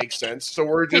of that makes sense. So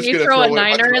we're just going to throw a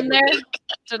niner in there.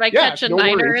 Did I catch a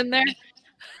niner in there?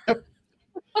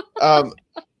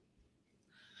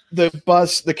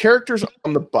 The characters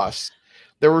on the bus.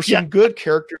 There were some good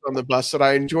characters on the bus that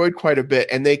I enjoyed quite a bit,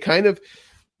 and they kind of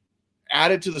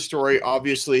added to the story,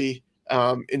 obviously,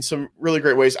 in some really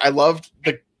great ways. I loved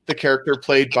the character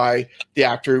played by the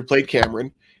actor who played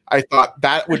Cameron. I thought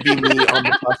that would be me on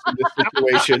the bus in this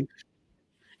situation.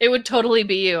 It would totally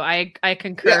be you. I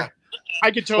concur. Yeah. I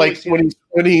could totally see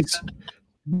when he's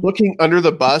looking under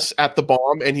the bus at the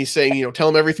bomb and he's saying, tell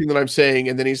him everything that I'm saying,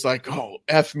 and then he's like, "Oh,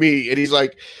 F me," and he's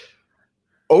like,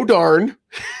 "Oh darn."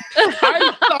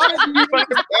 I thought you would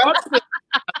have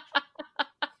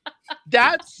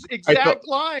That's exact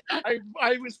line.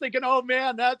 I was thinking, oh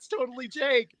man, that's totally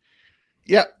Jake.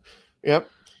 Yep.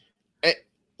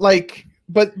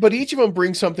 But each of them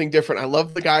brings something different. I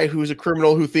love the guy who's a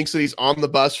criminal who thinks that he's on the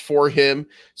bus for him,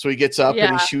 so he gets up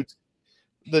and he shoots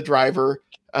the driver.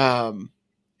 And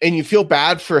you feel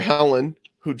bad for Helen,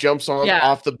 who jumps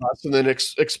off the bus and then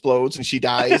explodes and she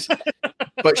dies.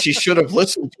 But she should have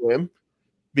listened to him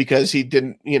because he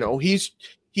didn't.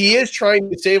 He is trying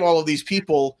to save all of these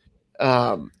people,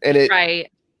 and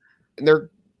they're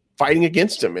fighting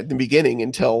against him at the beginning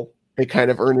until they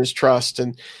kind of earn his trust.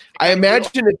 And I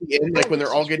imagine at the end, like when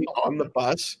they're all getting on the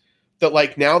bus, that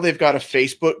like now they've got a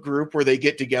Facebook group where they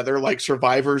get together, like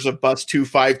survivors of bus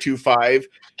 2525,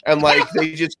 and like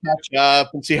they just catch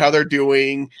up and see how they're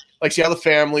doing, like see how the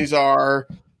families are.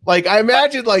 Like I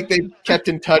imagine like they kept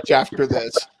in touch after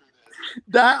this.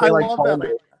 I love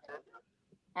that.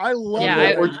 I love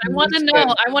it. I want to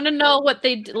know. I want to know what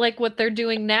what they're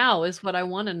doing now is what I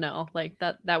want to know. Like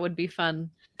that would be fun.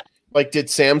 Like, did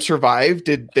Sam survive?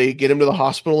 Did they get him to the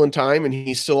hospital in time and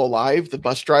he's still alive? The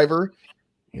bus driver?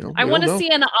 I want to see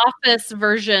an Office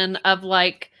version of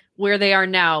like where they are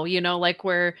now, like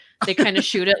where they kind of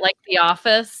shoot it like The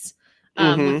Office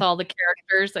with all the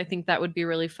characters. I think that would be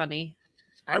really funny.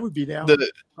 I would be down.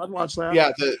 I'd watch that.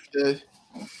 Yeah,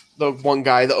 the one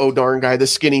guy, the oh darn guy, the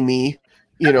skinny me,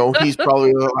 he's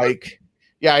probably like,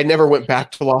 yeah, I never went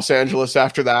back to Los Angeles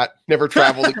after that. Never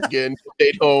traveled again.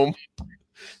 Stayed home.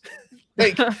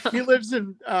 Like, he lives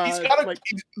in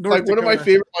like one of my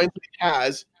favorite lines that he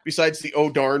has, besides the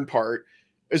oh darn part,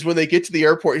 is when they get to the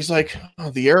airport. He's like, "Oh,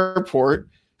 the airport.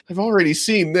 I've already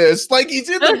seen this." Like he's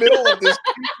in the middle of this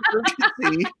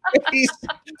emergency. He's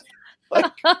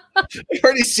like, "I've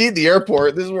already seen the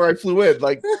airport. This is where I flew in."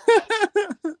 Like,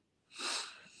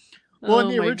 well, in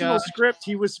the original script,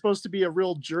 he was supposed to be a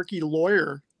real jerky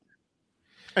lawyer.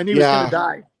 and he was going to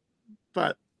die,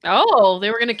 but oh, they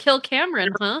were going to kill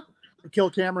Cameron, huh? Kill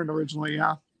Cameron originally,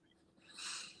 yeah.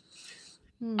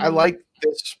 I like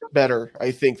this better,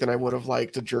 I think, than I would have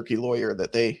liked a jerky lawyer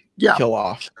that they kill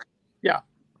off. Yeah.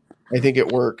 I think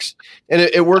it works. And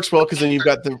it works well because then you've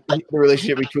got the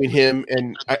relationship between him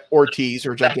and Ortiz,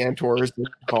 or Gigantor, as they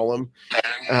call him.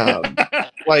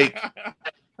 Like,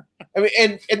 I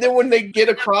mean, and then when they get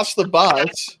across the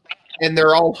bus and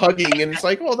they're all hugging, and it's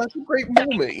like, oh, that's a great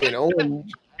moment, you know?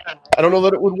 And I don't know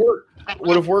that it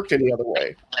would have worked any other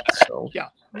way. So yeah.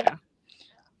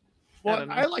 Well,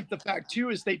 I like the fact too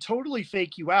is they totally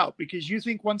fake you out, because you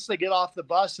think once they get off the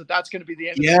bus that's going to be the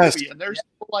end of the movie, and there's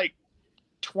like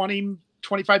 20,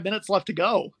 25 minutes left to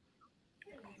go.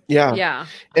 Yeah.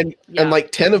 And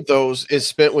like 10 of those is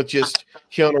spent with just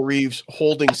Keanu Reeves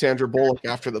holding Sandra Bullock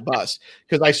after the bus.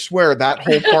 Because I swear that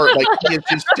whole part, like, he is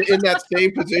just in that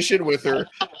same position with her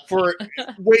for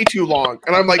way too long.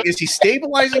 And I'm like, is he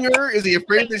stabilizing her? Is he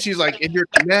afraid that she's like in your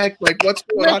neck? Like, what's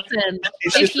going on?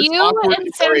 If you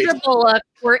and Sandra Bullock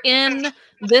were in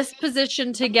this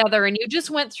position together and you just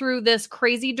went through this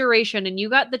crazy duration and you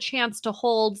got the chance to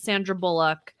hold Sandra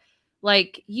Bullock,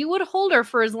 like, you would hold her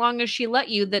for as long as she let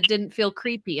you that didn't feel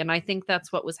creepy. And I think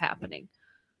that's what was happening.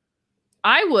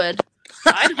 I would.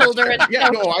 I'd hold her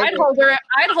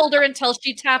I'd hold her until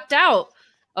she tapped out.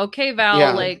 Okay,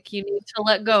 Val, like, you need to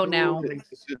let go now.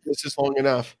 This is long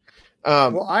enough.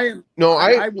 Well, I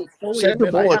will fully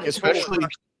Sandra Bullock, especially.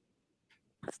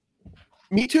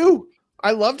 Me too.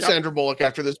 I loved Sandra Bullock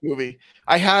after this movie.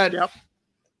 I had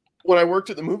when I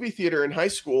worked at the movie theater in high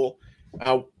school,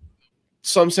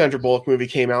 some Sandra Bullock movie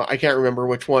came out. I can't remember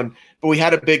which one, but we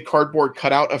had a big cardboard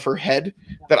cutout of her head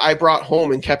that I brought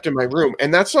home and kept in my room.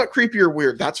 And that's not creepy or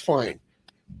weird. That's fine.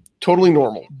 Totally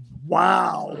normal.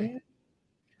 Wow.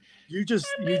 You just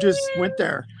went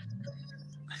there.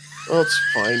 Well, it's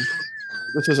fine.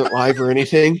 This isn't live or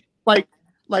anything. Like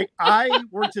I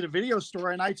worked at a video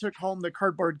store and I took home the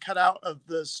cardboard cutout of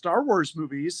the Star Wars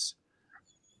movies,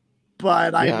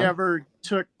 but I never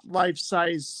took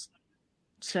life-size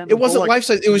Sandra It wasn't Bullock.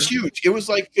 life-size. It was huge. It was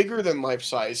like bigger than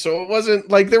life-size. So it wasn't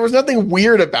like there was nothing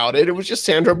weird about it. It was just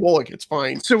Sandra Bullock. It's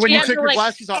fine. So when you took your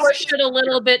glasses off, push it a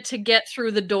little bit to get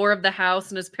through the door of the house,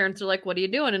 and his parents are like, "What are you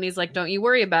doing?" And he's like, "Don't you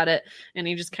worry about it." And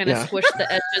he just kind of squished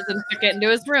the edges and took it into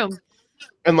his room.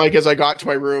 And like as I got to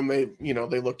my room, they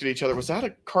looked at each other. Was that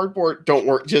a cardboard? Don't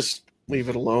worry, just leave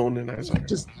it alone. And I was like,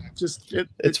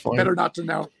 it's fine. Better not to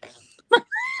know.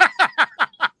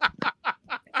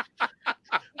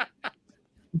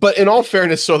 But in all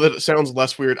fairness, so that it sounds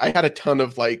less weird, I had a ton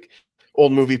of like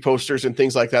old movie posters and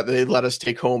things like that they let us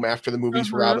take home after the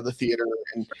movies were out of the theater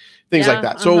and things like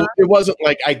that. So it wasn't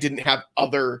like I didn't have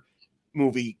other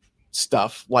movie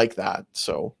stuff like that.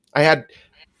 So I had,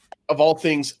 of all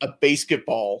things, a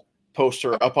basketball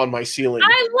poster up on my ceiling.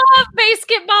 I love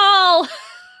basketball.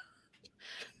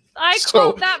 I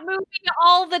quote that movie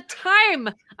all the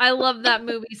time. I love that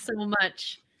movie so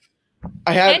much.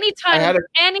 Anytime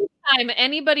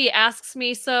anybody asks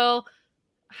me, so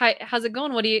hi, how's it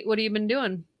going? What have you been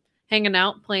doing? Hanging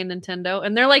out, playing Nintendo.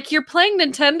 And they're like, you're playing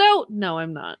Nintendo? No,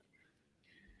 I'm not.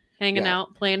 Hanging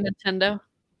out, playing Nintendo.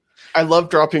 I love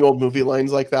dropping old movie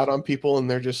lines like that on people, and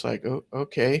they're just like, oh,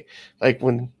 okay. Like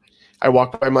when I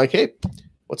walk by, I'm like, hey,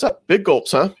 what's up? Big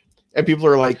gulps, huh? And people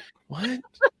are like, what?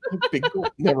 Big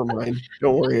gulp? Never mind.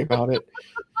 Don't worry about it.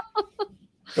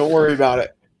 Don't worry about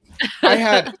it.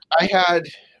 When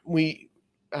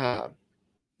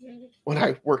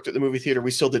I worked at the movie theater,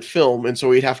 we still did film. And so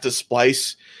we'd have to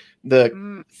splice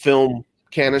the film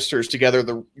canisters together,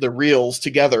 the reels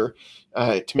together,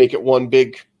 to make it one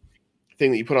big thing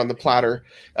that you put on the platter.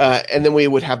 And then we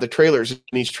would have the trailers, and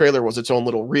each trailer was its own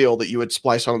little reel that you would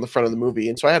splice on the front of the movie.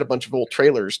 And so I had a bunch of old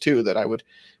trailers too, that I would,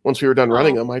 once we were done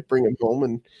running them, I'd bring them home.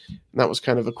 And that was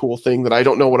kind of a cool thing that I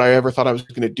don't know what I ever thought I was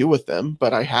going to do with them,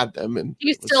 but I had them. And do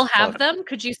you still have them?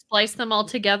 Could you splice them all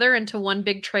together into one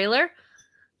big trailer?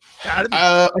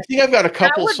 I think I've got a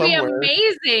couple somewhere. That would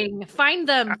be amazing. Find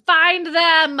them.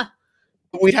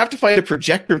 We'd have to find a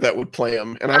projector that would play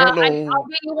them. And I don't know. I'll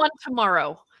get you one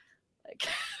tomorrow.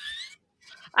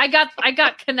 I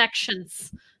got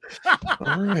connections.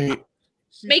 All right.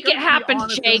 Make it happen,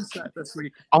 Jake.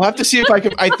 I'll have to see if I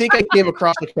can. I think I came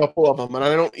across a couple of them, and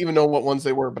I don't even know what ones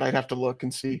they were, but I'd have to look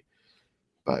and see.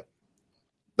 But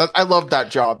I love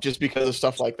that job just because of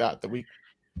stuff like that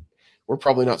we're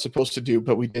probably not supposed to do,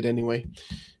 but we did anyway.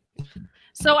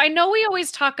 So I know we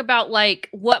always talk about like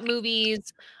what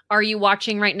movies are you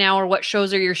watching right now, or what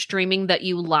shows are you streaming that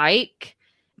you like.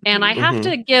 And I have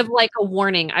to give like a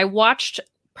warning. I watched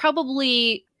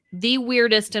probably the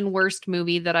weirdest and worst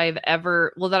movie that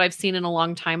I've seen in a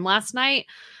long time last night.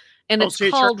 And it's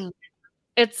called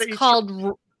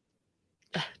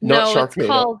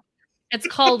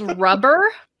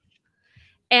Rubber.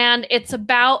 And it's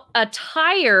about a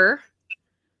tire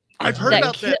I've heard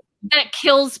about that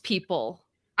kills people.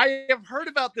 I have heard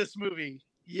about this movie.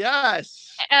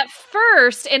 Yes. At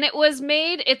first, and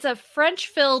it's a French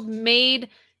film made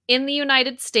in the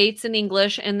United States in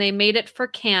English, and they made it for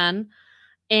Cannes.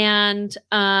 And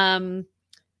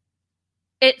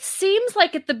it seems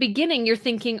like at the beginning you're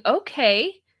thinking,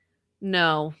 okay,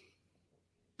 no.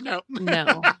 No.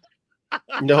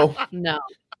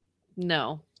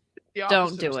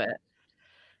 Don't do it.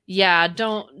 Yeah,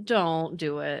 don't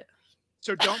do it.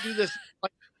 So don't do this.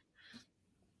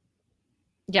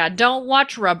 Yeah, don't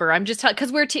watch Rubber. I'm just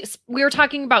because we were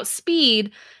talking about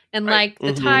Speed and like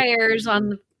the tires on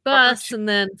the bus, and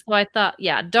then so I thought,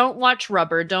 yeah, don't watch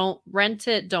Rubber. Don't rent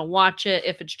it. Don't watch it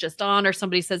if it's just on or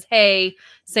somebody says, "Hey,"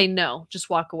 say no. Just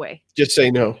walk away. Just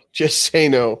say no. Just say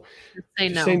no. Say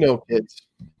no. Say no, kids.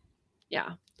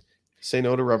 Yeah. Say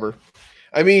no to Rubber.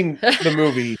 I mean, the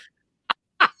movie.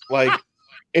 Like,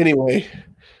 anyway.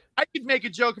 I could make a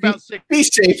joke about sick. Be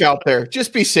safe out there.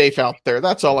 Just be safe out there.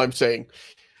 That's all I'm saying.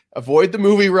 Avoid the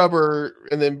movie Rubber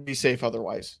and then be safe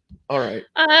otherwise. All right.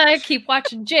 I keep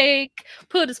watching Jake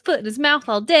put his foot in his mouth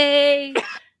all day.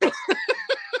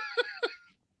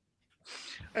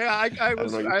 Yeah, I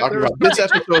was talking about. This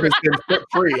episode has been foot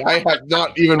free. I have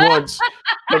not even once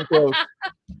come close.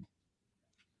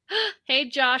 Hey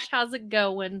Josh, how's it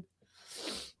going?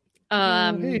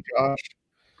 Hey Josh.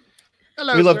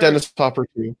 Hello, we love sir. Dennis Hopper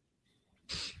too.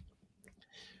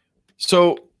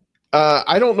 So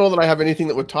I don't know that I have anything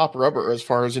that would top Rubber as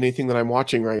far as anything that I'm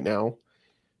watching right now.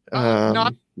 No.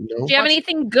 Do you have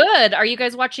anything good? Are you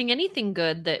guys watching anything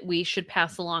good that we should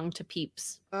pass along to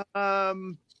peeps? I've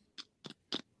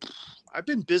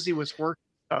been busy with work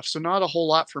stuff, so not a whole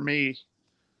lot for me.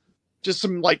 Just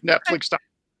some like Netflix stuff,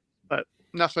 but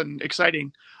nothing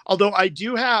exciting. Although I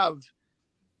do have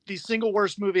the single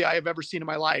worst movie I have ever seen in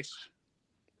my life.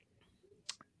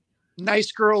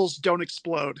 Nice Girls Don't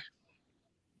Explode.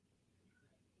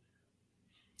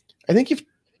 I think you've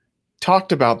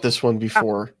talked about this one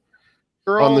before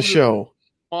Girl on the show.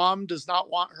 Mom does not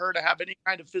want her to have any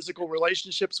kind of physical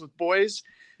relationships with boys.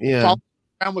 Yeah. Follows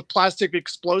around with plastic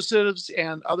explosives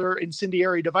and other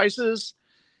incendiary devices,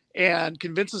 and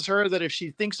convinces her that if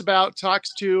she thinks about,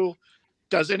 talks to,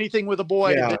 does anything with a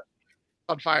boy, then it's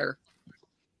on fire.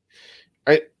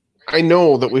 I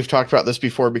know that we've talked about this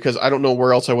before because I don't know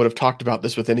where else I would have talked about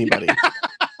this with anybody.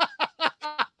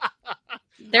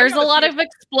 There's a lot of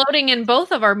exploding in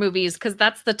both of our movies because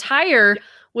that's the tire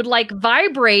would like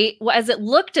vibrate as it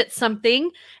looked at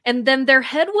something and then their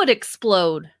head would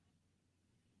explode.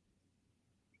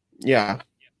 Yeah.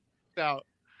 Now,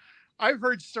 I've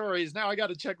heard stories. Now I got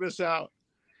to check this out.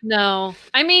 No.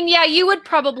 I mean, yeah, you would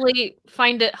probably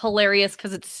find it hilarious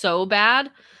because it's so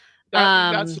bad.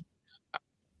 That's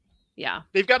yeah.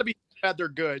 They've got to be bad. They're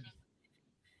good.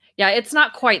 Yeah, it's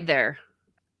not quite there.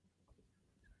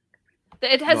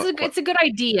 It's a good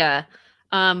idea.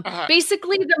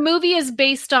 Basically, the movie is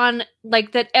based on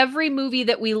like that every movie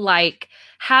that we like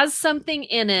has something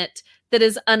in it that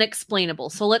is unexplainable.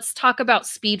 So let's talk about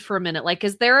Speed for a minute. Like,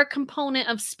 is there a component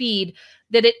of Speed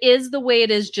that it is the way it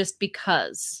is just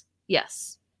because?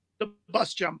 Yes. The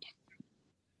bus jump.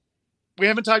 We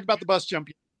haven't talked about the bus jump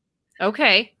yet.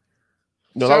 Okay.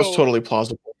 No, that was totally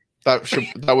plausible.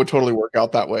 That would totally work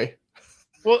out that way.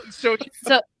 Well, so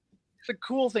the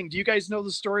cool thing. Do you guys know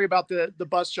the story about the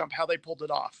bus jump? How they pulled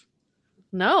it off?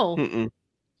 No. Mm-mm.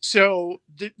 So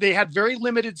they had very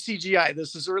limited CGI.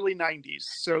 This is early 90s.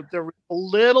 So there was a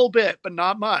little bit, but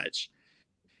not much.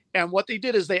 And what they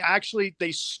did is they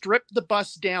stripped the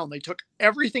bus down. They took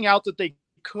everything out that they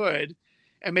could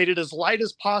and made it as light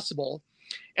as possible.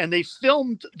 And they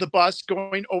filmed the bus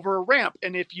going over a ramp.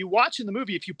 And if you watch in the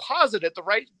movie, if you pause it at the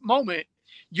right moment,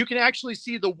 you can actually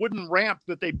see the wooden ramp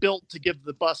that they built to give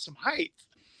the bus some height.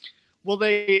 Well,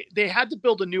 they had to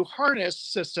build a new harness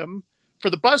system for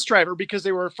the bus driver because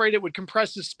they were afraid it would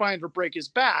compress his spine or break his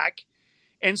back.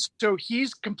 And so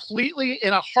he's completely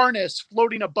in a harness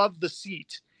floating above the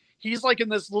seat. He's like in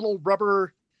this little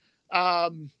rubber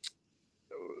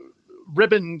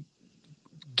ribbon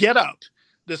getup,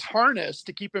 this harness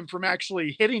to keep him from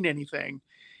actually hitting anything.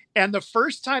 And the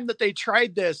first time that they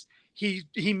tried this, he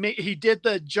did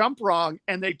the jump wrong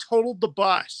and they totaled the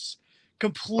bus,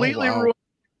 completely ruined.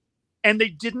 And they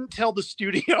didn't tell the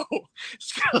studio.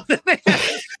 So then they had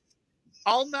to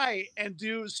all night and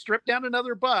strip down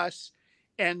another bus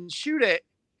and shoot it.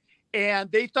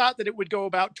 And they thought that it would go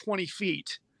about 20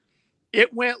 feet.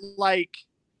 it went like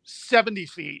 70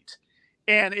 feet,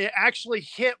 and it actually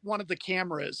hit one of the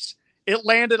cameras. It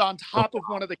landed on top of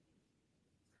one of the,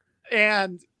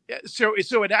 and so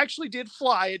it actually did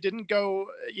fly. It didn't go,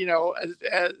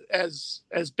 as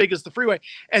big as the freeway.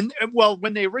 And well,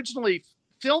 when they originally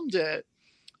filmed it,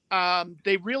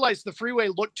 they realized the freeway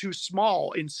looked too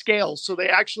small in scale, so they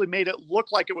actually made it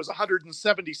look like it was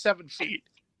 177 feet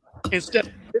instead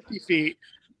of 50 feet.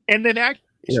 And then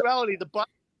actuality, the bus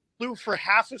flew for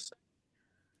half a second,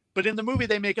 but in the movie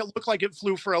they make it look like it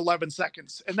flew for 11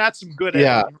 seconds, and that's some good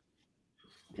editing.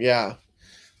 Yeah.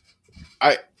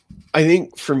 I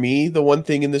think for me, the one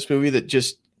thing in this movie that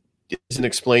just isn't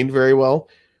explained very well,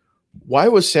 why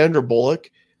was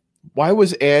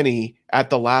Annie at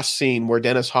the last scene where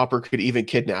Dennis Hopper could even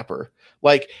kidnap her?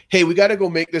 Like, hey, we got to go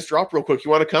make this drop real quick.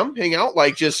 You want to come hang out?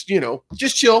 Like, just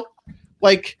chill.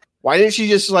 Like, why didn't she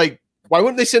just why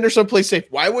wouldn't they send her someplace safe?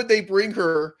 Why would they bring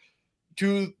her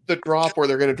to the drop where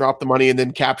they're going to drop the money and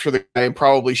then capture the guy and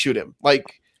probably shoot him?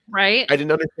 Like, right. I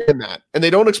didn't understand that. And they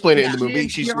don't explain it in the movie.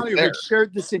 She's there.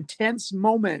 Shared this intense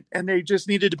moment and they just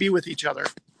needed to be with each other.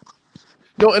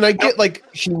 No, and I get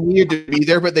she needed to be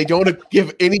there, but they don't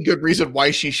give any good reason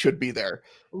why she should be there.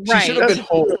 Right. She should have been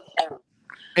home.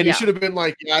 And he should have been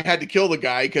like, I had to kill the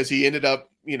guy because he ended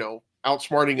up,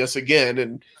 outsmarting us again.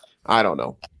 And I don't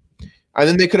know. And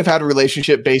then they could have had a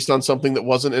relationship based on something that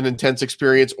wasn't an intense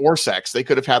experience or sex. They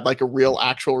could have had a real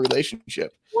actual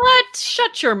relationship. What?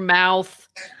 Shut your mouth.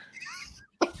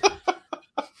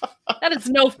 That is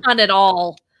no fun at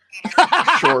all.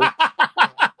 Sure.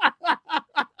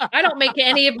 I don't make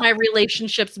any of my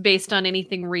relationships based on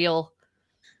anything real.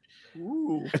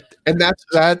 Ooh. And that's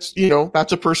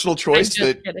a personal choice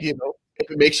that, if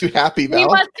it makes you happy, Val. We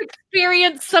must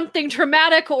experience something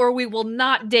traumatic or we will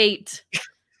not date.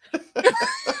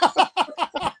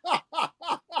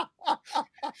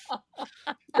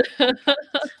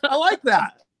 I like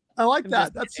that.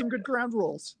 That's some good ground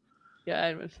rules.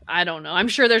 Yeah, I don't know. I'm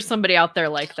sure there's somebody out there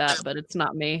like that, but it's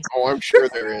not me. Oh, I'm sure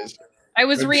there is. I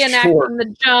was reenacting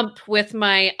the jump with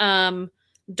my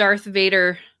Darth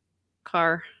Vader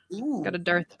car. Ooh. Got a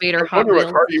Darth Vader I wonder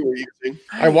what car you were using.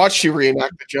 I watched you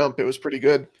reenact the jump. It was pretty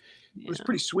good. It was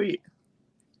pretty sweet.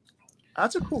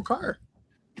 That's a cool car.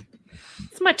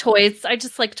 It's my toys. I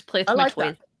just like to play with my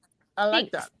toys. I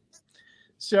like that.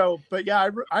 So, but yeah,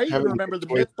 I even remember the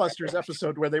Mythbusters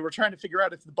episode where they were trying to figure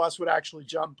out if the bus would actually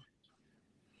jump.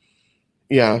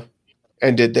 Yeah.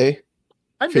 And did they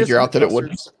figure out that it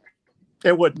wouldn't?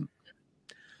 It wouldn't.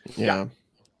 Yeah.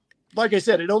 Like I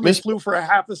said, it only flew for a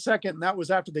half a second, and that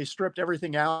was after they stripped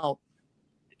everything out.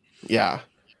 Yeah.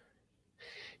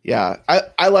 Yeah.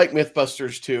 I like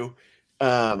Mythbusters too.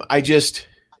 I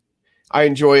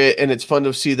enjoy it, and it's fun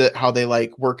to see how they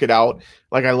work it out.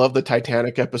 Like, I love the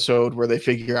Titanic episode where they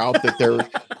figure out that they're,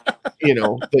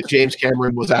 that James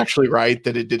Cameron was actually right,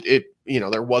 that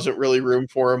there wasn't really room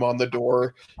for him on the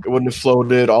door. It wouldn't have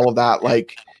floated, all of that.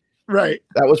 Right.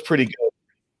 That was pretty good.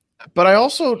 But I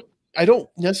don't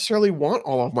necessarily want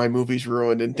all of my movies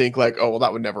ruined and think that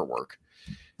would never work.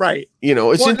 Right.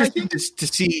 It's interesting to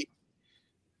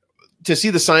see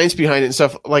the science behind it and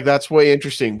stuff. That's way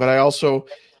interesting. But I also,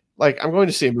 I'm going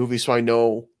to see a movie, so I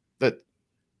know that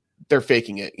they're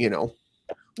faking it, At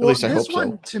least I hope so. This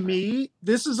one, to me,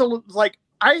 this is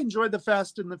I enjoyed the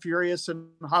Fast and the Furious and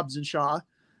Hobbs and Shaw,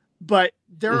 but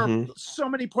there are so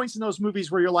many points in those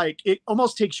movies where you're it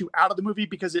almost takes you out of the movie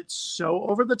because it's so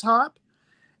over the top.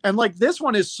 And this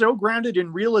one is so grounded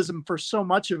in realism for so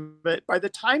much of it. By the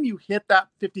time you hit that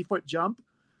 50-foot jump,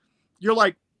 you're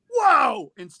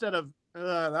whoa, instead of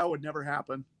that would never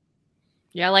happen.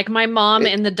 Yeah, like my mom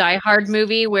in the Die Hard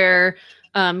movie where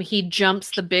he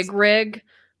jumps the big rig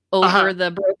over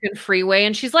the broken freeway,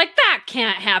 and she's like, that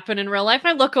can't happen in real life. And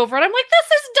I look over and I'm like, this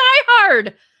is Die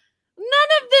Hard.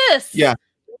 None of this. Yeah.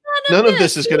 None of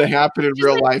this is going to happen in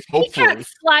real life, hopefully.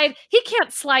 He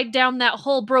can't slide down that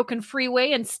whole broken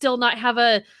freeway and still not have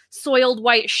a soiled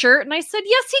white shirt. And I said,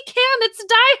 yes, he can. It's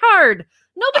Die Hard.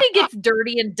 Nobody gets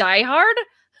dirty in Die Hard.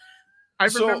 I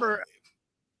remember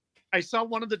I saw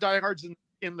one of the Die Hards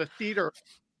in the theater,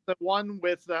 the one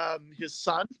with his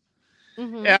son.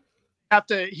 Mm-hmm. And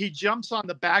he jumps on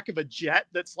the back of a jet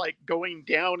that's going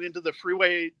down into the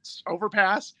freeway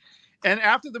overpass. And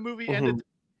after the movie ended, the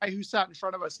guy who sat in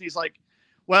front of us, and he's like,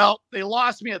 well, they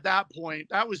lost me at that point.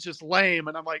 That was just lame.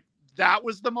 And I'm like, that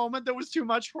was the moment that was too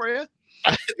much for you?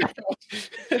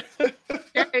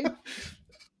 Okay.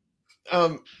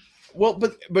 Well,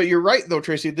 but you're right though,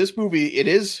 Tracy. This movie, it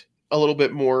is a little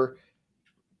bit more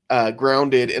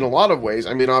grounded in a lot of ways.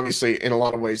 I mean, obviously, in a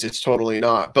lot of ways, it's totally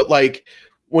not. But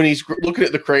when he's looking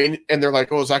at the crane and they're like,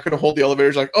 oh, is that going to hold the elevator?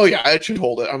 He's like, oh yeah, it should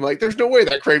hold it. I'm like, there's no way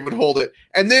that crane would hold it.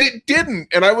 And then it didn't.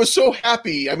 And I was so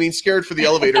happy. I mean, scared for the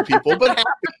elevator people, but happy.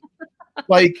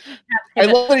 Like, I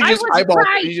love that he just eyeballed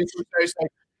it. He just was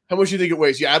like, how much do you think it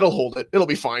weighs? Yeah, it'll hold it. It'll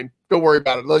be fine. Don't worry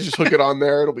about it. Let's just hook it on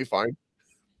there. It'll be fine.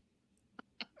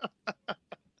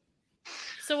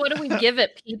 So what do we give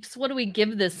it, peeps? What do we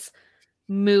give this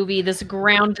movie, this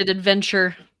grounded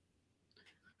adventure?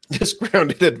 This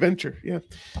grounded adventure, yeah.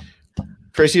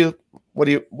 Tracy, what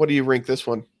do you rank this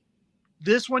one?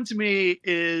 This one to me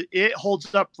it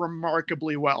holds up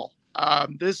remarkably well.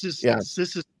 This is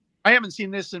I haven't seen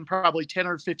this in probably 10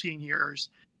 or 15 years,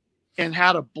 and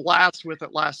had a blast with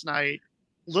it last night.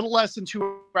 Little less than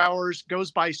 2 hours,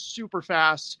 goes by super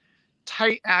fast,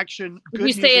 tight action. Good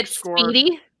you say it's score.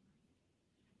 speedy?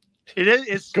 It is.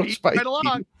 It's speedy right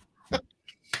along.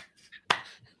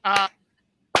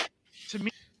 To me,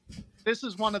 this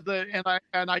is one of the,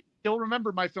 and I still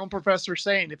remember my film professor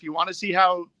saying, if you want to see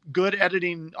how good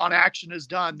editing on action is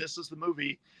done, this is the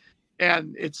movie,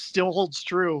 and it still holds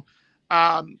true.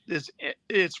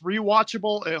 It's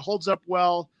rewatchable. It holds up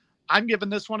well. I'm giving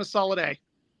this one a solid A.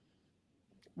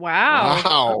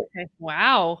 Wow. Okay.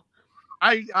 Wow.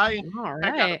 All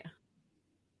right.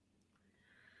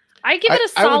 I give it a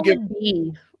solid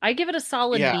B. I give it a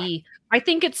solid B. I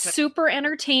think it's super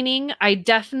entertaining. I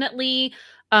definitely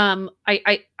I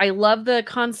love the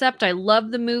concept. I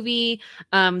love the movie.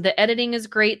 The editing is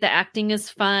great. The acting is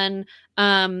fun.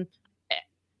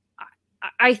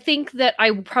 I think that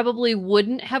I probably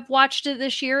wouldn't have watched it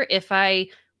this year if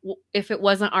it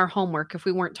wasn't our homework, if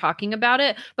we weren't talking about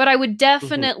it. But I would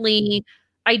definitely,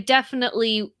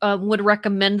 would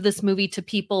recommend this movie to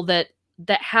people that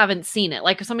haven't seen it.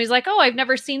 Like if somebody's like, oh, I've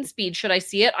never seen Speed, should I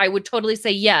see it? I would totally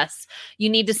say, yes, you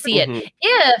need to see it.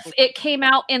 If it came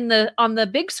out on the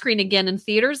big screen again in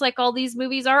theaters, like all these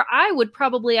movies are, I would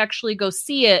probably actually go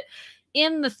see it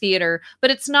in the theater,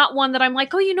 but it's not one that I'm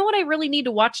like, oh, you know what I really need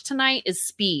to watch tonight is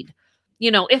Speed.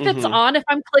 You know, if it's on, if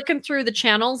I'm clicking through the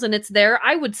channels and it's there,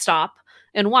 I would stop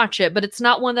and watch it, but it's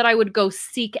not one that I would go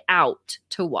seek out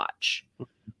to watch.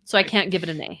 So I can't give it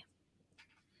an A.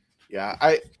 Yeah,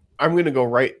 I'm going to go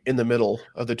right in the middle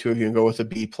of the two of you and go with a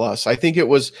B+. I think it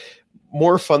was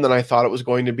more fun than I thought it was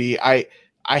going to be. I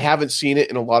haven't seen it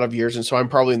in a lot of years, and so I'm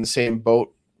probably in the same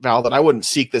boat, Val, that I wouldn't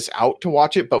seek this out to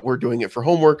watch it, but we're doing it for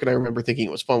homework, and I remember thinking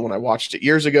it was fun when I watched it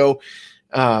years ago.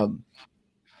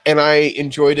 And I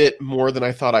enjoyed it more than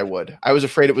I thought I would. I was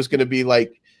afraid it was going to be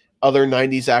like other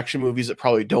 90s action movies that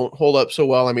probably don't hold up so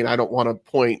well. I mean, I don't want to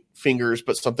point fingers,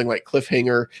 but something like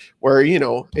Cliffhanger, where, you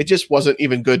know, it just wasn't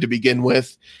even good to begin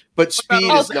with. But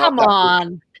Speed is not.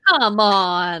 Come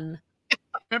on.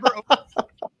 Remember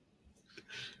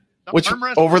which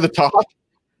Over the Top?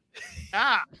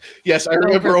 Ah. Yes, I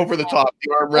remember Over the Top.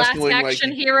 The arm wrestling Last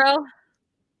Action Hero.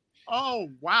 Oh,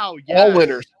 wow.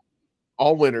 Yes.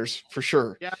 All winners for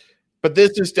sure. Yeah. But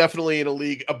this is definitely in a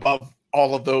league above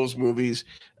all of those movies.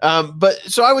 But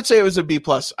so I would say it was a B+.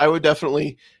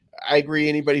 I agree.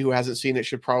 Anybody who hasn't seen it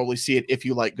should probably see it if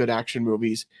you like good action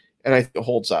movies. And I think it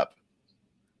holds up.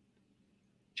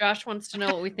 Josh wants to know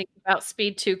what we think about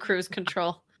Speed 2 Cruise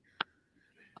Control.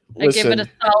 I give it a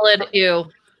solid ew.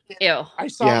 I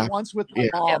saw it once with my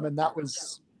mom, and that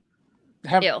was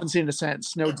haven't seen it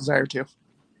since. No desire to.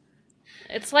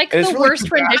 It's like the worst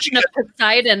rendition of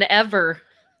Poseidon ever.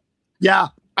 Yeah.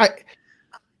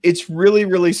 It's really,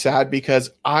 really sad because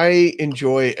I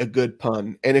enjoy a good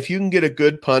pun. And if you can get a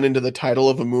good pun into the title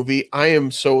of a movie, I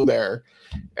am so there.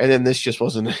 And then this just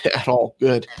wasn't at all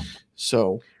good.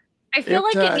 So I feel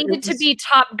like it needed to be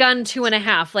Top Gun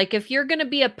 2.5. Like if you're going to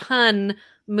be a pun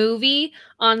movie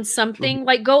on something,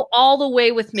 like go all the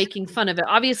way with making fun of it.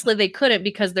 Obviously they couldn't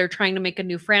because they're trying to make a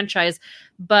new franchise,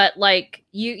 but like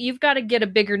you've got to get a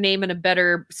bigger name and a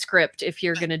better script if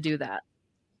you're going to do that.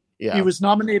 Yeah. He was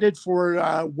nominated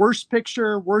for worst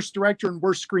picture, worst director, and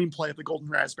worst screenplay at the Golden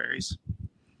Raspberries.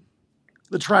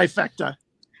 The trifecta.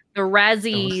 The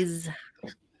Razzies.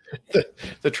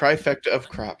 The trifecta of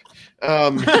crap.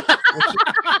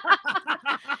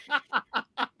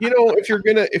 You know, if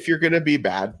you're gonna be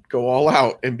bad, go all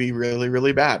out and be really,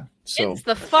 really bad. So it's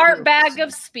the fart bag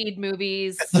of Speed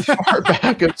movies. The fart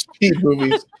bag of Speed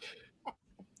movies.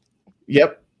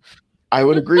 Yep, I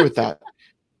would agree with that.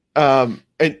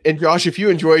 And Josh, if you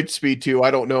enjoyed Speed 2,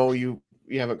 I don't know, you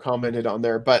haven't commented on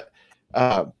there, but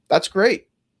that's great.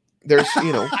 There's,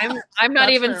 you know, I'm not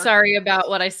even sorry about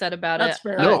what I said about that's it.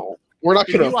 Fair. No, we're not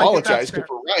going to apologize because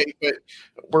we're right, but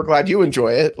we're glad you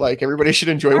enjoy it. Like everybody should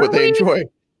enjoy what they enjoy.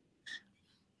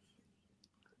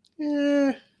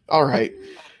 All right.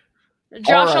 Josh,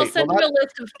 All I'll right, send well, you a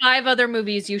list of 5 other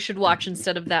movies you should watch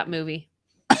instead of that movie.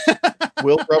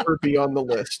 Will Rubber be on the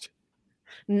list?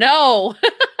 No.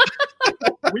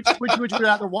 Which would you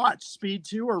rather watch, Speed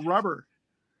 2 or Rubber?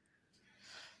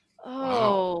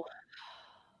 Oh.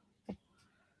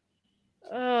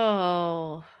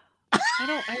 Oh.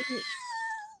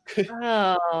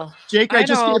 Oh. Jake, I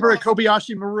just gave her a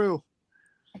Kobayashi Maru.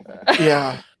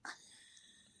 Yeah.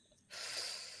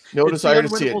 No It's desire the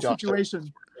to see it, unwinnable Josh.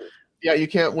 situation. Yeah, you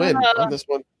can't win on this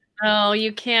one. No,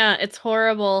 you can't. It's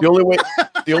horrible. The only way to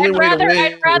win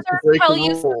I'd is rather to break tell the you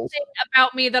rules. something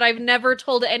about me that I've never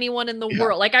told anyone in the Yeah.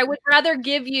 world. Like, I would rather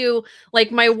give you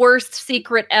like my worst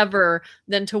secret ever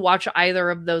than to watch either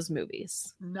of those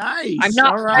movies. Nice. I'm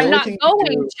not. All right. I'm not The only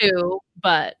thing going you to,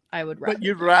 but I would rather. But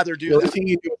you'd rather The do only that. thing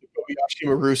you do with the Kobayashi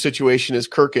Maru situation is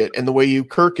kirk it, and the way you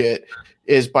kirk it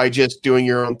is by just doing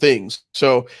your own things.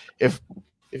 So if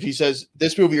he says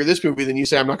this movie or this movie, then you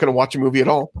say I'm not going to watch a movie at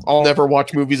all. I'll never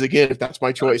watch movies again if that's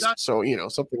my choice. So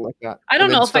something like that. I don't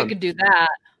And then know it's if I done. could do that.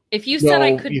 If you said I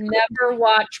No, could you couldn't. never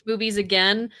watch movies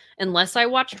again unless I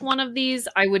watched one of these,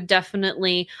 I would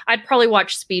definitely. I'd probably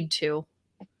watch Speed 2.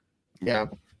 Yeah.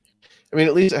 I mean,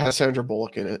 at least it has Sandra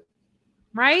Bullock in it.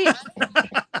 Right?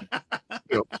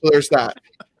 So there's that.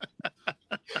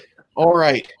 All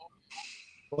right.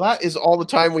 Well, that is all the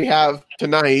time we have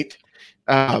tonight.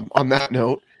 On that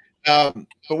note,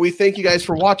 but we thank you guys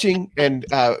for watching, and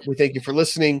we thank you for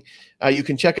listening. You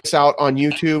can check us out on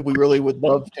YouTube. We really would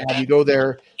love to have you go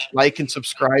there, like and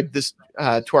subscribe this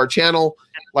to our channel,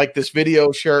 like this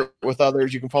video, share it with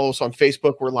others. You can follow us on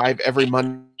Facebook. We're live every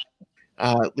Monday,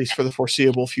 at least for the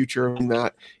foreseeable future, of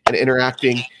that and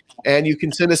interacting. And you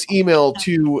can send us email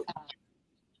to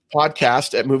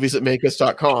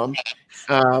podcast@moviesthatmakeus.com.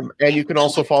 And you can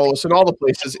also follow us in all the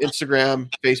places: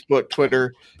 Instagram, Facebook,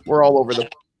 Twitter. We're all over the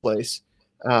place.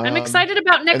 I'm excited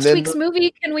about next then week's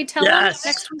movie. Can we tell them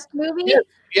next week's movie?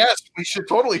 Yes, we should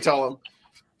totally tell them.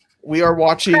 We are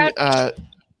watching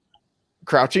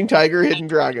Crouching Tiger, Hidden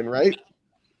Dragon, right?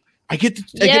 I get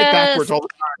it backwards all the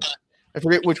time. I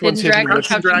forget which one's Hidden Dragon.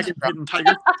 Crouching Dragon, Hidden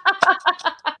Tiger.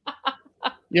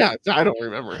 Yeah, I don't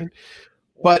remember it.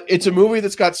 But it's a movie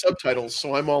that's got subtitles,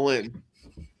 so I'm all in.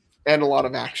 And a lot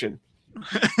of action.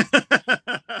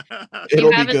 If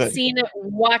you haven't seen it,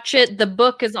 watch it. The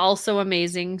book is also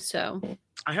amazing. So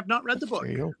I have not read the book.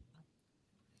 There you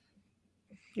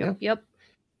go. Yep.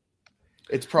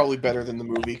 It's probably better than the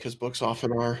movie because books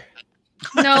often are.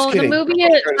 No, the movie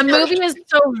is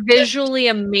so visually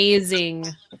amazing.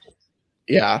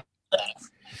 Yeah.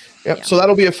 Yep. So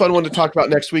that'll be a fun one to talk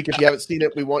about next week. If you haven't seen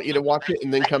it, we want you to watch it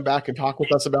and then come back and talk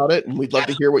with us about it. And we'd love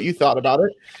to hear what you thought about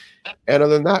it. And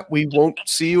other than that, we won't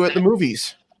see you at the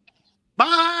movies.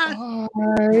 Bye.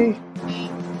 Bye.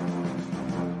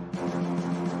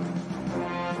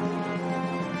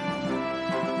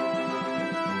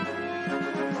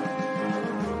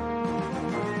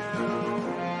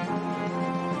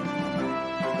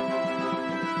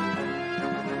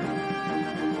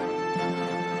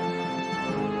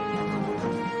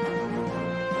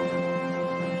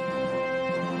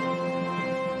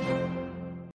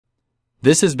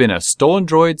 This has been a Stolen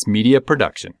Droids Media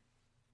production.